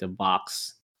spices, like the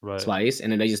box spice,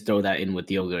 and then they just throw that in with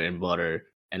yogurt and butter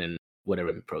and then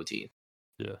whatever protein.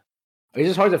 Yeah, it's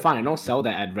just hard to find. I don't sell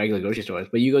that at regular grocery stores,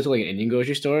 but you go to like an Indian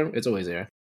grocery store, it's always there.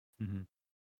 Mm-hmm.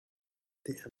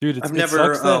 Dude, I've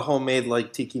never homemade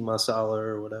like tiki masala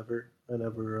or whatever. I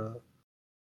never.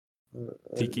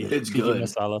 Tiki, it's tiki good.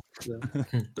 Masala.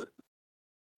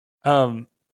 Yeah.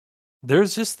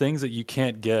 There's just things that you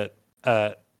can't get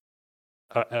at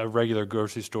a regular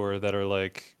grocery store that are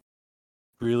like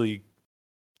really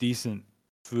decent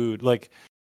food. Like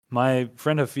my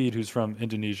friend Hafid, who's from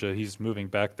Indonesia, he's moving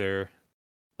back there,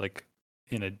 like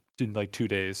in like 2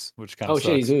 days, which kind of sucks.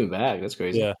 Shit, he's moving back. That's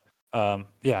crazy. Yeah.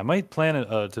 I might plan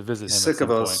to visit him. Sick at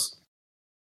some of us. Point.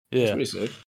 Yeah. That's pretty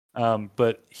sick.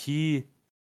 But he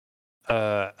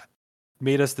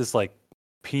made us this like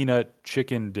peanut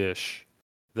chicken dish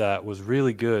that was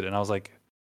really good, and I was like,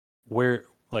 what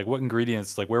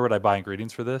ingredients, like where would I buy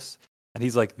ingredients for this? And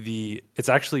he's like, it's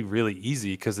actually really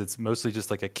easy because it's mostly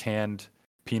just like a canned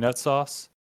peanut sauce,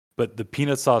 but the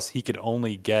peanut sauce he could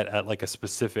only get at like a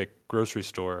specific grocery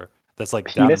store that's like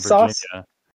down in Virginia. Sauce?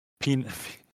 Peanut.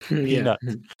 Yeah,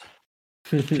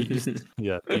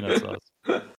 peanut sauce.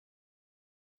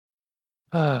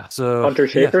 So Hunter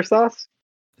Schafer sauce?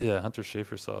 Yeah, Hunter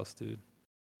Schafer sauce, dude.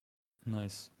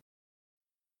 Nice.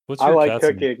 I like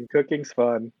cooking. Cooking's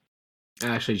fun.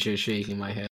 Actually, just shaking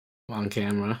my head on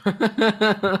camera.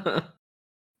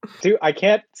 Dude, I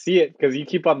can't see it because you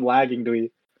keep on lagging,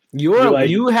 Dewey. You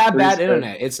have bad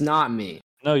internet. It's not me.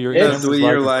 No, you're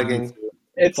lagging.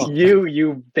 It's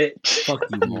you bitch. Fuck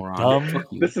you, moron.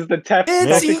 Fuck you. This is the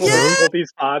technical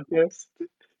difficulties podcast.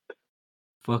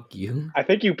 Fuck you. I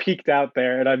think you peaked out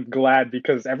there, and I'm glad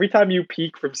because every time you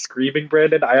peak from screaming,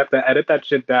 Brandon, I have to edit that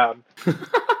shit down.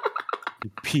 You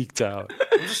peaked out.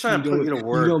 I'm just trying to put you to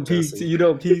work. You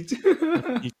don't peaked.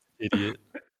 You idiot.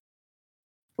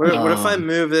 What if I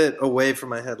move it away from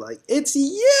my head? Like, it's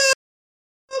you!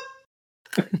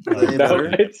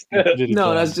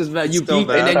 No, that's just bad. You peaked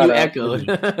and then you echoed.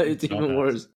 It's even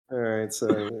worse. Alright, so,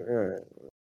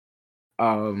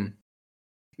 alright.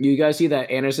 You guys see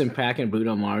that Anderson .Paak and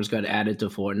Bruno Mars got added to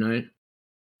Fortnite?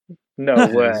 No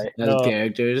way. As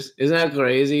characters. Isn't that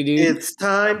crazy, dude? It's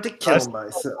time to kill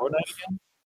myself.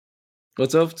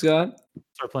 What's up, Scott?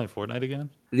 Start playing Fortnite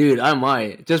again? Dude, I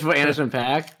might. Just for Anderson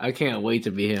 .Paak. I can't wait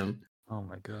to be him. Oh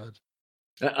my god.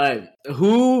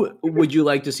 Who would you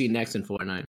like to see next in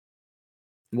Fortnite?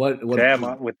 What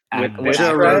Damn, with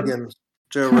Joe Rogan.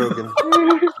 Joe Rogan.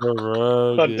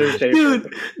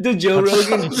 Dude, the Joe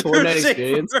Rogan Fortnite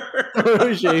experience.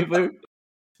 Schafer.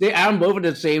 They add them both at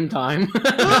the same time.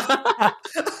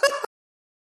 It's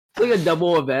like a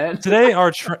double event. Today,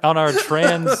 on our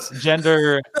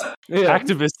transgender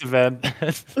activist event,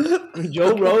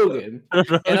 Joe Rogan and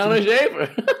Anna Schafer.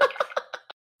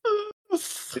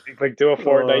 They like do a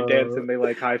Fortnite dance and they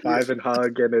like high five and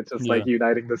hug, and it's just like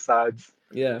uniting the sides.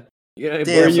 Yeah.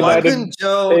 Damn, why didn't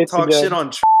Joe talk shit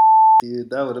on dude?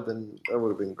 That would have been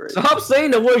great. Stop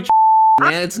saying the word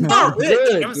man. It's not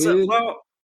good, dude.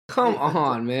 Come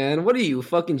on, man. What are you,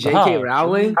 fucking J.K.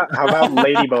 Rowling? How about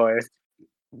Ladyboy?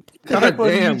 God damn,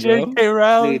 bro. J.K.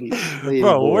 Rowling. Lady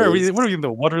Bro, where are we? boys. What are we in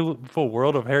the wonderful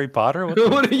world of Harry Potter? What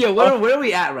Where are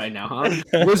we at right now, huh?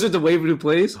 Wizards of Waverly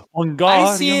Place? On I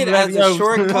God, see it as a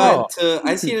shortcut to.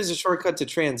 I see it as a shortcut to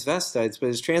transvestites, but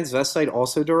is transvestite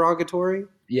also derogatory?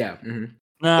 Yeah. Mm-hmm.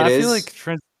 Nah, It I feel is?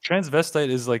 like transvestite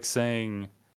is like saying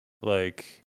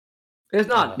like It's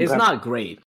not. It's Okay. not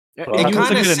great. Well, It I'm kind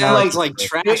thinking of it sounds now. like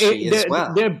trashy as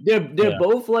well. They're Yeah.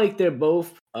 both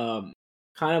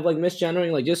kind of like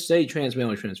misgendering. Like just say trans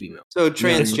male or trans female. So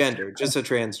transgender, just a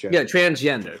transgender. Yeah,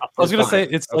 transgender. I was gonna It's say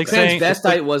fine. it's like saying it's Transvestite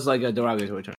like, was like a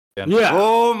derogatory term. Yeah.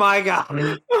 Oh my god.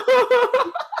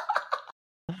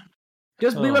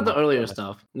 Just leave Oh out the my earlier God.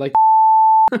 stuff. Like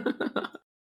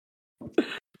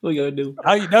what you gonna do?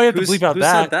 now you have to bleep out who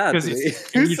that said that because to me?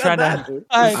 you're Who said trying that?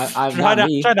 to Not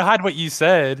me. trying to hide what you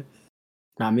said.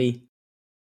 Not me.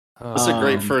 That's a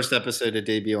great Um, first episode to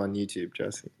debut on YouTube,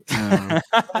 Jesse. Um,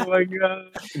 Oh my god.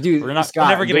 dude, we're Scott,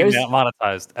 never getting there's-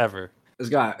 monetized ever.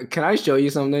 Scott, can I show you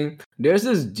something? There's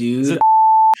this dude. it-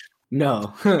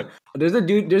 No, there's this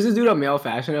dude on Male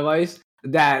Fashion Advice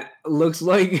that looks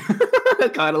like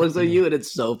kind of looks like you, and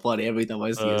it's so funny every time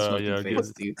I see his fucking yeah,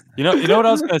 face, dude. You know what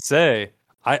I was gonna say.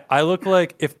 I look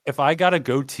like if I got a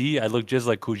goatee, I look just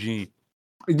like Kujin.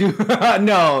 Dude,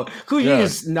 no, Kuji Yeah.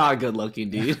 is not good looking,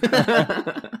 dude.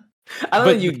 I don't But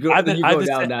think you go, I have, you I go have,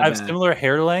 down the, that I have bad. similar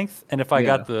hair length, and if I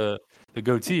Yeah. got the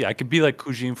goatee, I could be like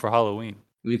Kujin for Halloween.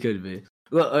 We could be.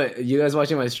 Look, you guys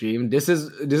watching my stream? This is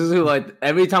who, like,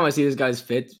 every time I see this guy's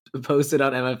fit posted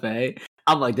on MFA,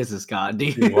 I'm like, this is Scott,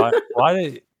 dude. Dude,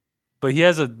 why? But he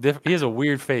has a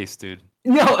weird face, dude.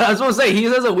 No, I was gonna say he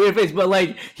has a weird face, but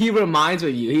like he reminds me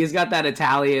of you. He's got that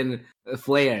Italian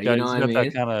flair. Yeah, You know he's what I got mean?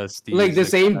 that kind of Like the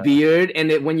same beard,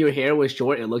 and when your hair was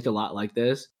short, it looked a lot like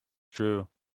this. True.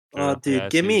 Oh, dude, Yeah,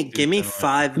 give me similar.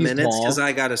 5 He's minutes because tall.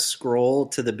 I got to scroll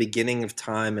to the beginning of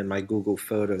time in my Google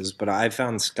Photos. But I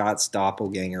found Scott's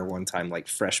doppelganger one time, like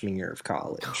freshman year of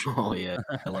college. Oh yeah,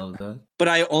 I love that. But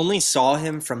I only saw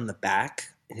him from the back.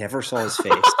 I never saw his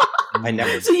face. I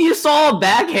never. So you saw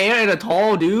back hair and a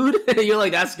tall dude. You're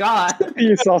like, that's Scott.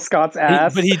 You saw Scott's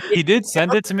ass. But he did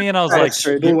send it to me, and I was like, That's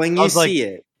true, But when I you was like- see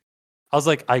it, I was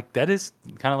like, that is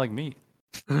kind of like me.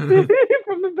 From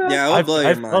the back. yeah, it would blow your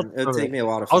I've felt mind. It would so- take me a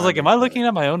lot of. I was like, am I finding, looking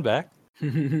at my own back?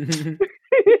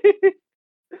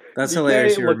 That's BK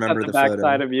hilarious. You looks remember at the backside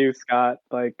photo. of you, Scott,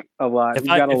 like a lot. If You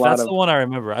got a lot that's of. the one I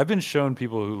remember, I've been showing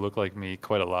people who look like me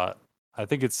quite a lot. I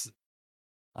think it's,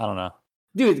 I don't know.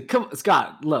 Dude, come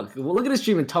Scott, look at this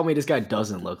stream and tell me this guy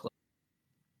doesn't look like.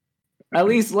 At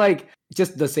least like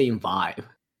just the same vibe.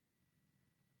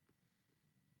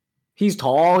 He's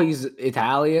tall, he's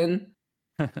Italian.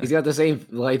 He's got the same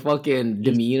like fucking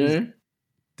demeanor.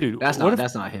 Dude, That's what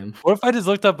not him. What if I just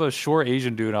looked up a short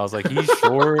Asian dude and I was like, he's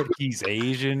short, he's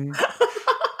Asian,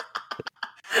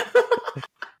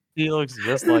 he looks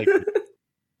just like.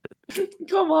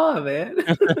 Come on, man.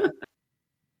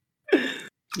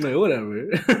 Like, whatever.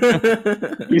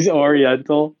 He's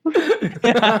Oriental.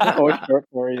 Or short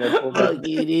Oriental. Fuck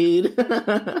you,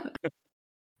 dude.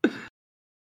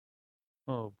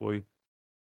 Oh boy.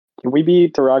 Can we be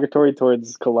derogatory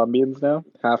towards Colombians now?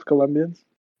 Half Colombians?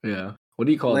 Yeah. What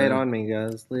do you call Lay it them? on me,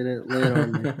 guys. Lay it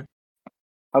on me.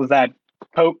 How's that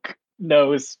poke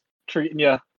nose treating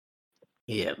you?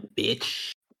 Yeah,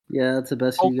 bitch. Yeah, that's the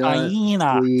best you got.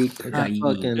 Cocaina. Weak. Cocaine.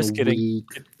 Fucking Just kidding. weak.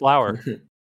 Flower.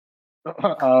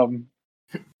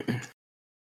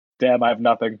 Damn, I have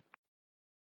nothing.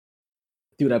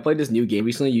 Dude, I played this new game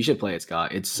recently. You should play it,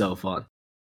 Scott. It's so fun.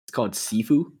 It's called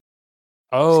Sifu.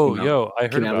 Oh, Came out- yo, I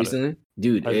heard Came out about it. recently.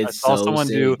 Dude, I it's saw so someone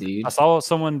sick, dude. I saw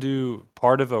someone do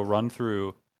part of a run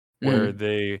through where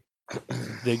they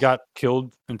got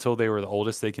killed until they were the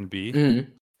oldest they can be, Mhm. and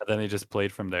then they just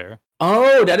played from there.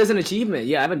 Oh, that is an achievement.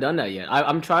 Yeah, I haven't done that yet.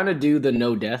 I'm trying to do the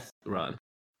no death run.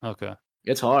 Okay.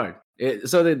 It's hard.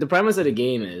 So the premise of the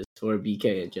game is for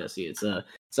BK and Jesse. It's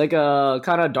like a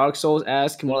kind of Dark Souls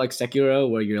esque, more like Sekiro,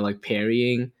 where you're like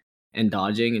parrying and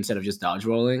dodging instead of just dodge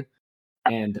rolling.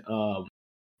 And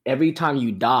every time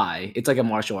you die, it's like a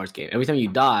martial arts game. Every time you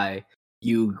die,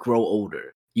 you grow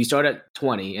older. You start at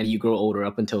 20 and you grow older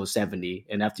up until 70,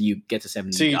 and after you get to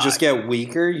 70, So you die. just get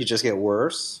weaker. You just get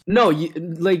worse. No,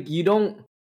 you don't.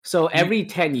 So every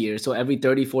 10 years, so every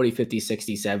 30, 40, 50,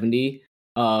 60, 70,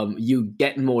 you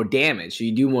get more damage. So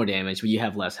you do more damage, but you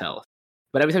have less health.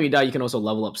 But every time you die, you can also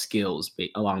level up skills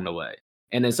along the way.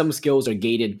 And then some skills are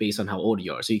gated based on how old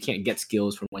you are. So you can't get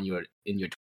skills from when you're in your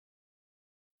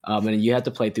and you have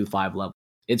to play through 5 levels.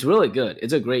 It's really good.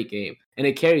 It's a great game. And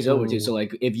it carries over too. So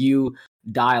like if you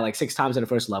die like 6 times in the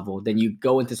first level, then you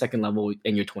go into second level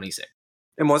and you're 26.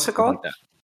 And what's it Something called? like that.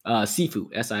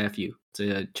 Sifu, Sifu. It's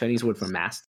a Chinese word for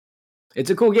master. It's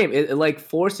a cool game. It like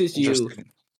forces you Interesting.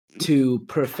 to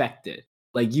perfect it.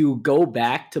 Like you go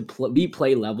back to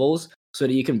replay levels so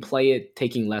that you can play it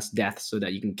taking less deaths so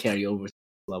that you can carry over to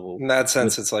the level. In that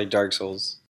sense, it's like Dark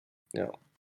Souls.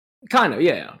 Kind of,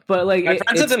 yeah. But like My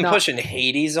friends have it's been not- pushing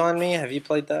Hades on me. Have you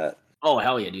played that? Oh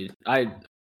hell yeah, dude! I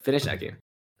finished that game.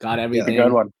 Got It's a everything.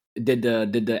 good one. Did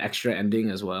the extra ending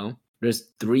as well.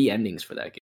 There's 3 endings for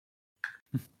that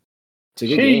game. It's a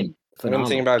good game. I've been thinking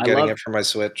Phenomenal. about getting it for my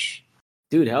Switch.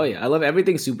 Dude, hell yeah. I love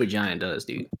everything Supergiant does,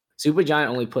 dude. Supergiant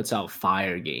only puts out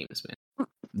fire games, man.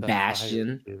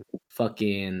 Bastion.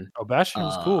 Fucking Oh, Bastion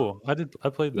was cool. I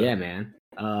played that. yeah, man.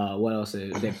 What else?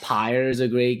 The Pyre is a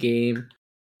great game.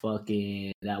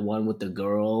 Fucking that one with the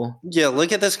girl. Yeah,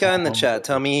 look at this guy in the chat.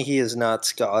 Tell me he is not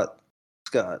Scott.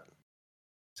 Scott.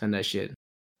 Send that shit.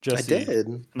 Jesse, I did.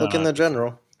 No, Look in not the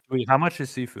general. Wait, how much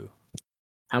is Sifu?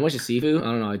 How much is Sifu? I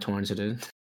don't know. I torrented it.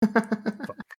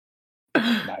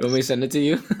 Want me to send it to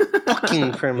you?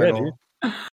 Fucking criminal.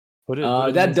 Put it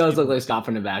That in does Sifu. look like Scott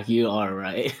from the back. You are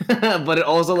right. But it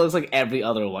also looks like every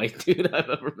other white dude I've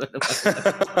ever met in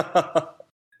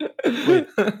my Wait.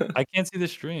 life. I can't see the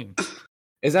stream.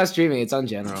 It's not streaming. It's on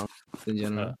general. It's in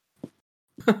general.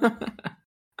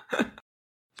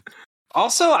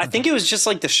 Also, I think it was just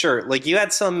like the shirt. Like you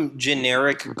had some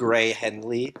generic gray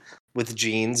Henley with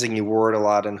jeans, and you wore it a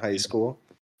lot in high school.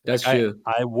 That's true.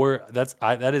 I wore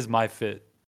that is my fit.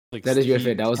 Like That is your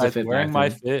fit. That was the he's fit wearing back my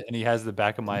then. fit, and he has the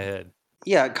back of my head.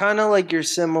 Yeah, kind of like your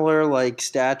similar like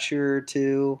stature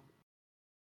too.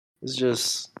 It's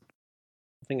just, I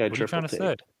think I What are you triple trying to taped.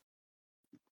 say?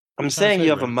 I'm you trying to saying say, you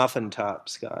have a Brandon? muffin top,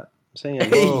 Scott. I'm saying.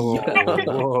 Hey, Whoa,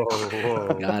 yo.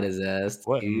 whoa. Got his ass.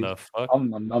 What in dude. the fuck?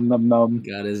 Nom, nom, nom, nom.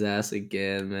 Got his ass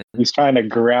again, man. He's trying to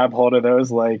grab hold of those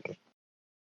like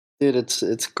Dude,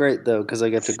 it's great though because I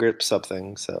get to grip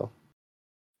something. So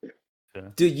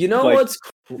Dude, you know Like- what's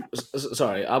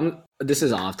sorry, this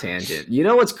is off tangent. You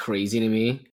know what's crazy to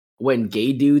me? When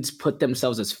gay dudes put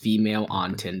themselves as female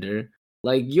on Tinder,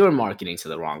 like you're marketing to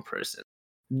the wrong person.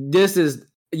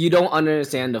 You don't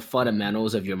understand the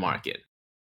fundamentals of your market.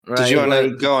 Right? did you want to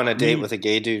Like- go on a date with a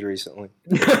gay dude recently?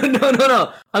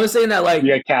 No. I'm saying that like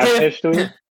you got catfish to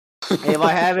it. if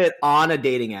I have it on a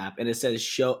dating app and it says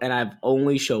show, and I've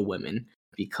only show women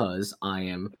because I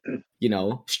am,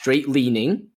 straight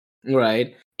leaning,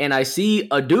 right? And I see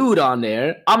a dude on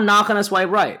there, I'm not gonna swipe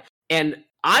right, and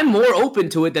I'm more open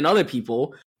to it than other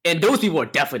people, and those people are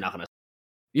definitely not gonna.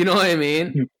 You know what I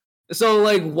mean? So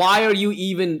like, why are you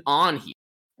even on here?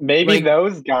 Maybe Like-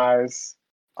 those guys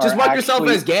Just are mark yourself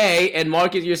actually as gay and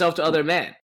market yourself to other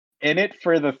men in it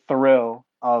for the thrill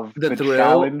of The the, thrill?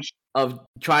 challenge, of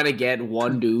trying to get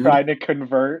one dude. trying to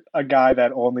convert a guy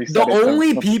that only The said it to-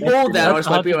 only to- people that That's are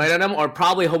swiping 100%. right on them are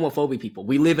probably homophobic people.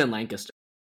 We live in Lancaster.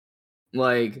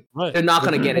 Like, Right. they're not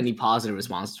going to get any positive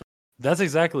response. That's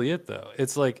exactly it, though.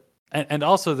 It's like, and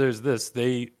also there's this.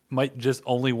 They might just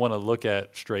only want to look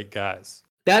at straight guys.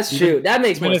 That's Even- true. That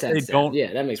makes even more if they sense. then. don't Yeah,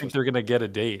 that I makes more think sense. they're gonna get a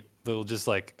date. They'll just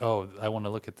like, oh, I want to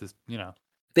look at this.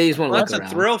 They just want to Well, look that's a around.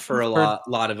 thrill for a Heard-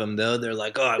 lot of them, though. They're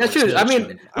like, oh, I That's wanna true. I smoke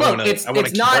mean, some. look, I it's wanna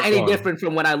it's not keep any on. different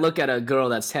from when I look at a girl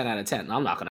that's 10 out of 10. I'm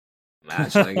not going to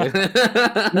match.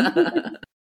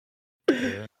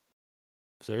 Yeah.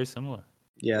 It's very similar.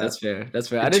 Yeah, That's fair. That's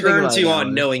fair. I it didn't think about turns it you that on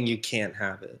way. knowing you can't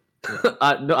have it.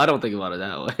 No, I don't think about it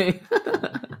that way.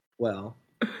 Well,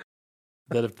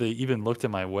 That if they even looked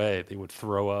in my way, they would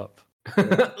throw up. You're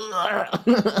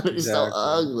so Exactly.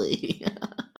 ugly.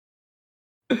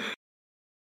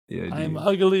 Yeah, I'm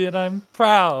ugly and I'm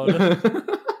proud.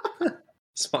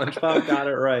 SpongeBob got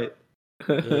it right.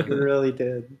 He really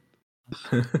did.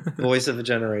 Voice of a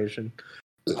generation.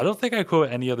 I don't think I quote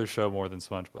any other show more than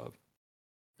SpongeBob.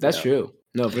 That's Yeah. true.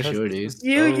 No, for That's sure, dude. just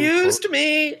You so used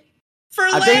me for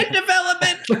I land think-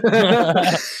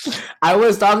 development. I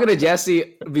was talking to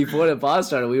Jesse before the pod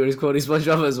started. We were quoting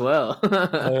SpongeBob as well.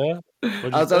 Oh, yeah? What'd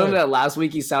you I was telling him say? that last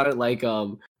week he sounded like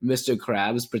Mr.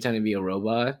 Krabs pretending to be a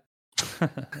robot.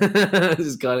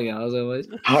 Just cutting out so much.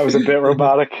 I was a bit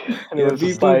robotic, and it was Beep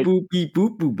just boop like, boop beep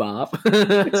boop boop bop.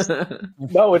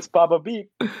 no, it's Baba Beep,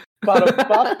 Bada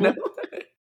Bop, No.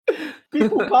 Beep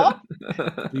Boop Bop.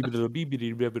 Beebida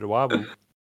beebida beebida waboo.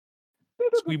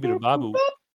 Squeebida baboo.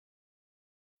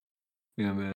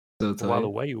 Yeah, man. So Walla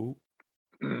tight. wayoo.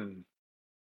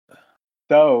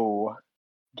 So,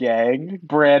 gang,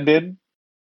 Brandon,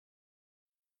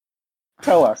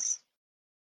 tell us,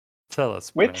 Tell us,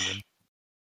 which, Brandon.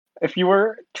 if you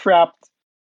were trapped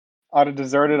on a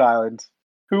deserted island,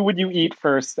 who would you eat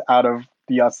first out of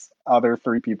the other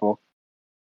 3 people?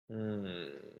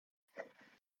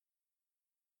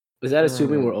 Is that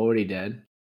assuming we're already dead?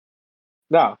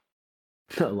 No.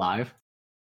 Live.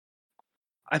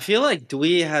 I feel like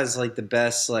Dewey has like the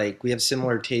best, like we have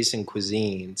similar taste in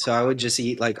cuisine. So I would just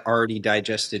eat like already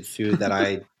digested food that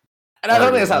I And I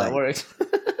don't think already that's how like. that works.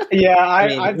 Yeah, I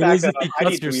mean, I it back is that if up. he I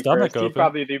cuts need your Dewey stomach first. He'd open.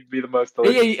 probably be the most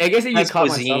delicious. Yeah, I guess if you That's cut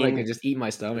my stomach cuisine. and just eat my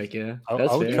stomach, yeah. I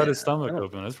That's would fair. cut his stomach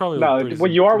open. That's probably No, pretty, well,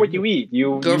 you are what pretty you good. eat.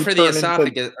 You Go you for the turn into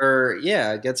esophagus, or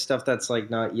get stuff that's like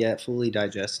not yet fully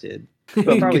digested. some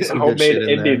Probably some good homemade shit in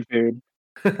Indian food.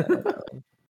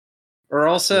 Or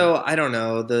also, I don't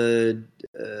know, the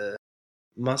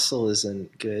muscle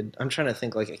isn't good. I'm trying to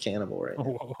think like a cannibal right now.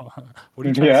 What are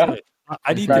you trying Yeah. to say?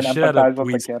 I'd eat Trying the to shit out of empathize with the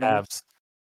Dewey's cannibal. calves.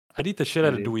 I'd eat the shit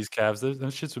out of Dewey's calves. Those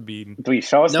shits would be Dewey,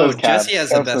 show us No, those calves. Jesse has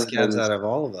Show the us best those calves movies. out of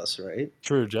all of us, right?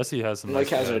 true. Jesse has some My nice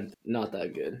calves calves. are not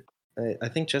that good. I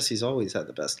think Jesse's always had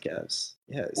the best calves.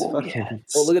 Yeah, it's Oh, fucking. yeah.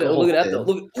 Oh, look at that! Look at that! Though.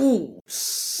 sculpted. Look, ooh,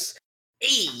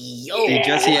 hey, yo. Dude,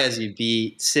 Jesse has you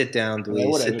beat. Sit down, Yeah, Dewey.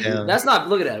 whatever, Sit dude. down. That's not.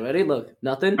 Look at that. Ready? Look,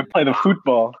 nothing. I play the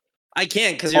football. I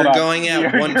can't because Hold you're on. going at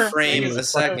Your- one your frame face a is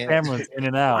second. Cameras in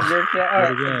and out. Your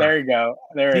Yet again. there you go.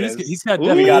 There it He's is. got Ooh.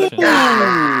 definition. He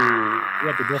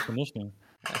Ooh. got the definition.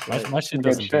 That's My, right. my shit Good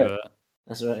doesn't shit. do that.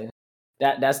 That's right.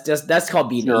 That's called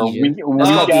being You're a Asian. weak That's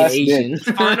called being ass Asian.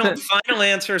 Final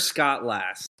answer. Scott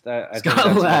last. I think Scott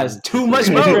that's last. one. Too much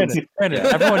Hey, bones. Brandon,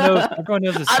 everyone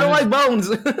knows. I don't like bones.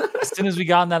 As soon as we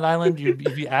got on that island, you'd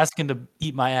be asking to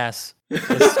eat my ass. As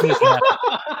soon as it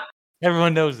happened.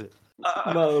 Everyone knows it.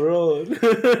 Maroon.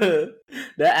 The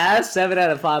ass 7 out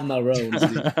of 5 maroons.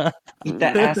 dude. Eat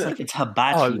that ass like it's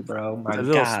hibachi, Oh, bro. My It's a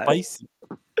little God. spicy.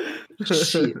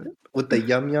 Shit. With the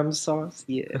yum yum sauce?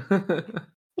 Yeah.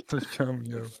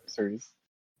 Serious.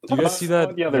 Do you guys see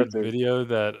that, The other that two. video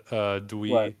that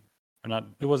Dewey, What? or not?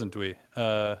 It wasn't Dewey.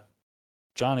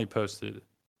 Johnny posted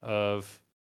of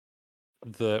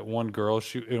the one girl.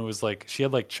 It was like she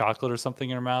had like chocolate or something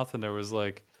in her mouth, and there was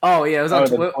like Oh yeah, it was on Oh,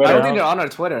 the Twitter. I Twitter. don't think they're on our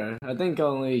Twitter. I think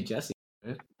only Jesse.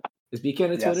 Right? Is BK on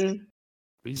the Yes. Twitter?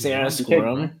 "Please, Sarah man."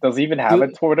 Squirm. Does he even have a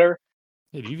Dude. Twitter?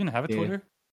 Hey, do you even have a Yeah. Twitter?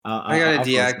 I gotta I'll post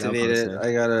deactivate I'll it. post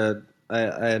I gotta.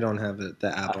 I don't have it.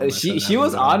 The app. On my She phone. I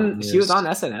was haven't been on used.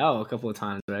 SNL a couple of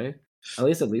times, right? At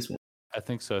least one. I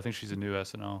think so. I think she's a new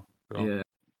SNL girl. Yeah.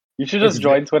 You should It's just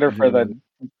join Twitter for very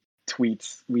the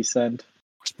tweets we send.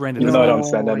 Where's Brandon? Even is though I at? don't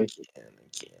send No, any.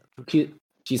 I can't.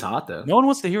 She's hot though. No one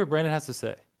wants to hear what Brandon has to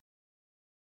say.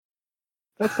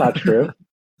 That's not true.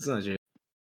 It's not true.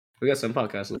 We got some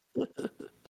podcasts.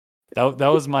 That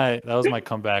was my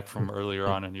comeback from earlier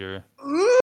on in your.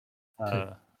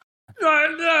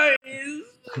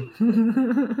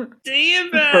 Damn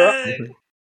it!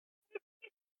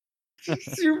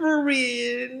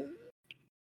 Superman.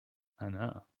 I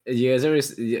know. You guys ever?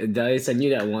 Did I send you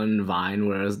that one Vine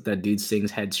where that dude sings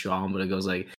 "Headstrong," but it goes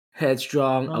like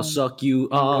 "Headstrong, I'll suck you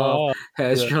off.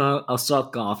 Headstrong, I'll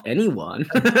suck off anyone."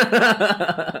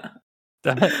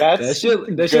 That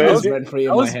shit good. was rent free in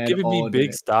That my was head giving me all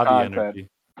big day. Stabby Content. energy.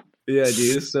 Yeah,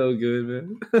 dude, it's so good,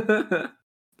 man.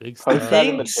 Big Post I that Stabby.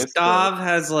 in the think Discord. Stav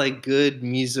has like good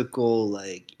musical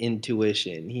like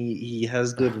intuition. He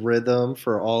has good rhythm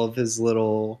for all of his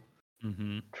little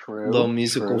Mm-hmm. True. little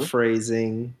musical true.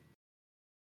 phrasing.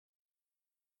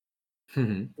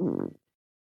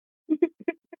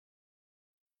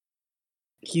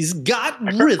 He's got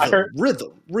I heard-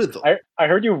 rhythm. I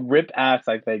heard you rip ass,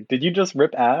 I think. Did you just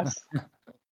rip ass? I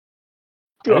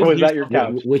Or didn't was hear that your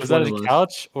something. couch? Which Was that one a of us?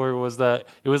 couch or was that?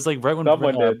 It was like right when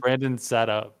Someone did. Brandon sat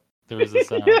up. There was a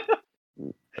sound.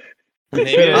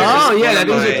 Maybe it was Oh just yeah, one that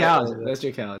of is your my- couch. That's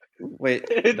your couch. Wait,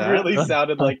 It that? really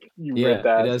sounded like you Yeah, ripped it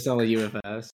ass. does sound like you were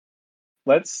fast.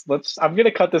 Let's I'm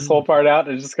gonna cut this whole part out.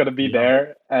 It's just gonna be Yeah.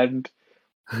 there and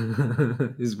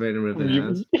He's Brandon ripping you,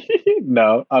 ass.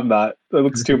 no, I'm not. It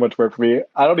looks too much work for me.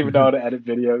 I don't even know how to edit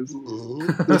videos.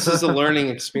 This is a learning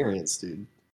experience, dude.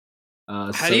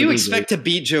 How So do you good. expect to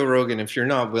beat Joe Rogan if you're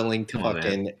not willing to Come on, man.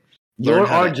 fucking You're learn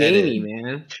how our to Jamie, edit?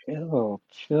 man.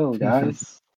 Chill,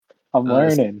 guys. I'm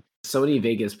it's- learning. Sony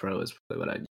Vegas Pro is probably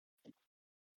what I do.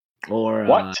 Or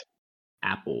What?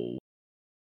 Apple.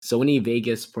 Sony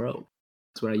Vegas Pro.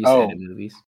 That's what I used to Oh. edit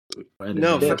movies. Or edit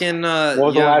No, videos. fucking What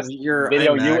was the yeah, last your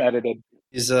video you iMac edited?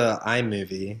 is a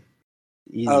iMovie.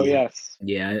 Easy. Oh yes.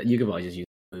 Yeah, you could probably just use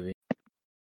the movie.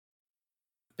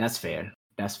 That's fair.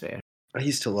 That's fair. I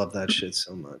used to love that shit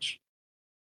so much.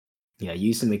 Yeah, you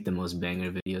used to make the most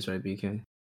banger videos, right, BK?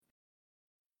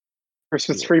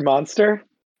 Christmas Tree Monster.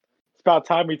 It's about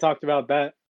time we talked about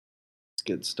that. It's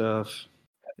good stuff.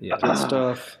 Yeah. Good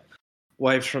stuff.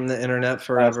 Wiped from the internet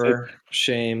forever.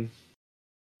 Shame.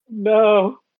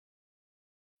 No.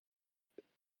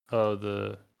 Oh,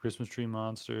 the Christmas Tree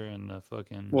Monster and the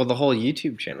fucking Well, the whole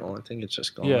YouTube channel, I think it's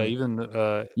just gone. yeah, even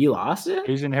You lost it?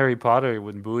 Asian Harry Potter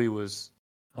when Bowie was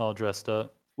all dressed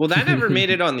up. Well, that never made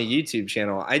it on the YouTube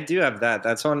channel. I do have that.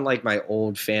 That's on like my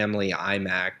old family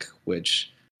iMac,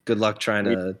 which good luck trying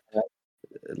to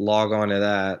log on to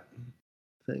that.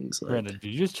 Things like Brandon,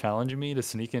 did you just challenge me to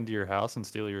sneak into your house and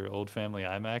steal your old family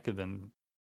iMac and then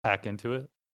hack into it?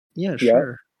 yeah,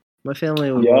 sure. My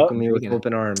family would Yeah. welcome me with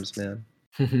open arms, man.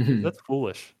 That's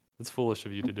foolish. That's foolish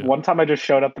of you to do. One time I just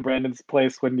showed up to Brandon's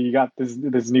place when he got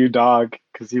this new dog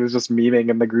because he was just memeing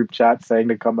in the group chat saying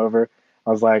to come over.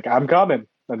 I was like, I'm coming.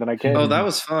 And then I came. Oh, that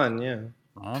was fun, yeah.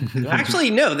 Actually,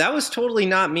 no, that was totally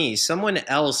not me. Someone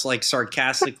else like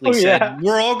sarcastically said,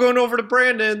 "We're all going over to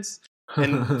Brandon's."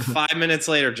 And 5 minutes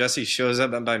later, Jesse shows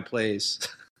up at my place.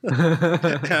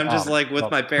 I'm just like with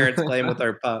my parents playing with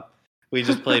our pup. We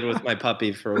just played with my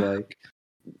puppy for like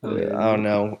I don't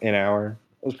know, an hour.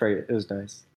 It was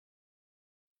nice.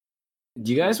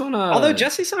 Do you guys want to? Although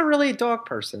Jesse's not really a dog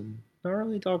person. Not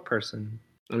really a dog person.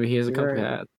 I mean, he has a couple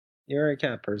cats. You're a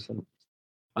cat person.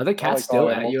 Are the cats still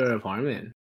at your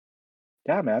apartment?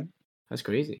 Yeah, man. That's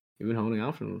crazy. You've been holding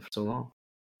out for them for so long.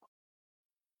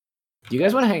 Do you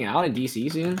guys want to hang out in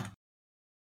DC soon?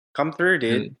 Come through,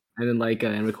 dude. And then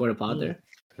and record a pod there.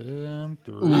 Come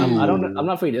through. I'm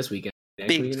not free this weekend.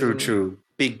 Big true.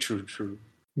 Big true.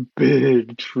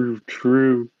 Big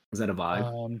true. Is that a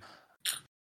vibe?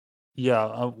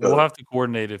 Yeah, we'll have to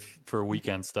coordinate for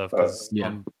weekend stuff because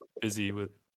I'm busy with.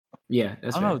 Yeah,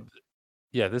 that's I don't know.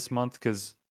 Yeah, this month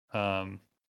because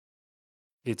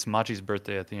it's Machi's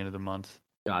birthday at the end of the month.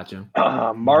 Gotcha.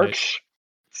 March.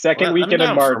 Second weekend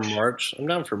in March. I'm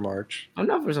down for March. I'm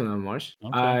down for something in March.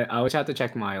 Okay. I always have to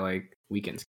check my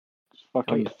weekends.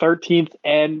 Fucking 13th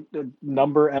and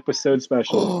number episode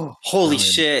special. Holy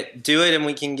shit. Do it and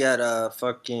we can get a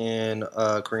fucking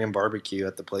Korean barbecue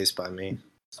at the place by me.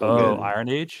 So good. Iron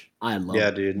Age? I love it.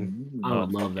 Yeah, dude. I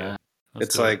would love that.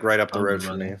 It's like right up the road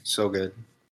from me. So good.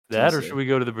 That or should we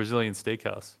go to the Brazilian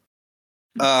steakhouse?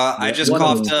 I just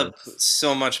coughed up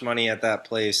so much money at that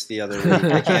place the other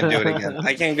week. I can't do it again.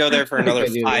 I can't go there for another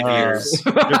 5 years.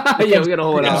 Yeah, we gotta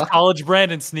hold it off. College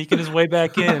Brandon sneaking his way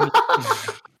back in.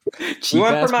 We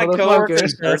went for my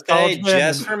coworker's birthday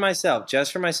just for myself,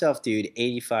 dude.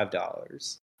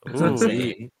 $85. That's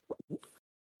insane.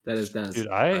 That is dude.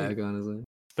 Honestly,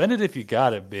 spend it if you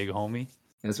got it, big homie.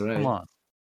 That's right. Come on,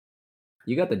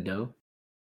 you got the dough.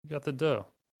 You got the dough.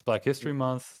 It's Black History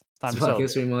Month. It's Black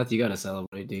History Month. You gotta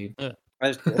celebrate, dude. Yeah.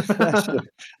 I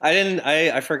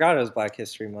forgot it was Black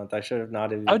History Month. I should have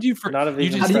not even. How'd you forget?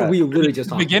 We literally just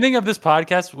the beginning of this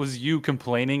podcast was you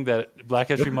complaining that Black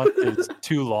History Month is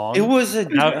too long. It was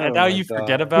now you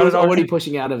forget about it. Already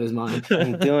pushing out of his mind.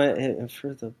 I'm doing it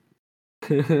for the.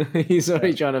 He's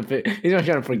already trying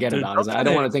to forget about it. I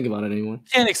don't want to think about it anymore.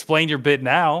 You can't explain your bit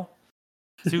now.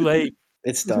 It's too late.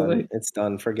 It's done. It's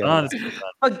done. Forget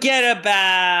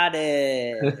about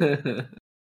it.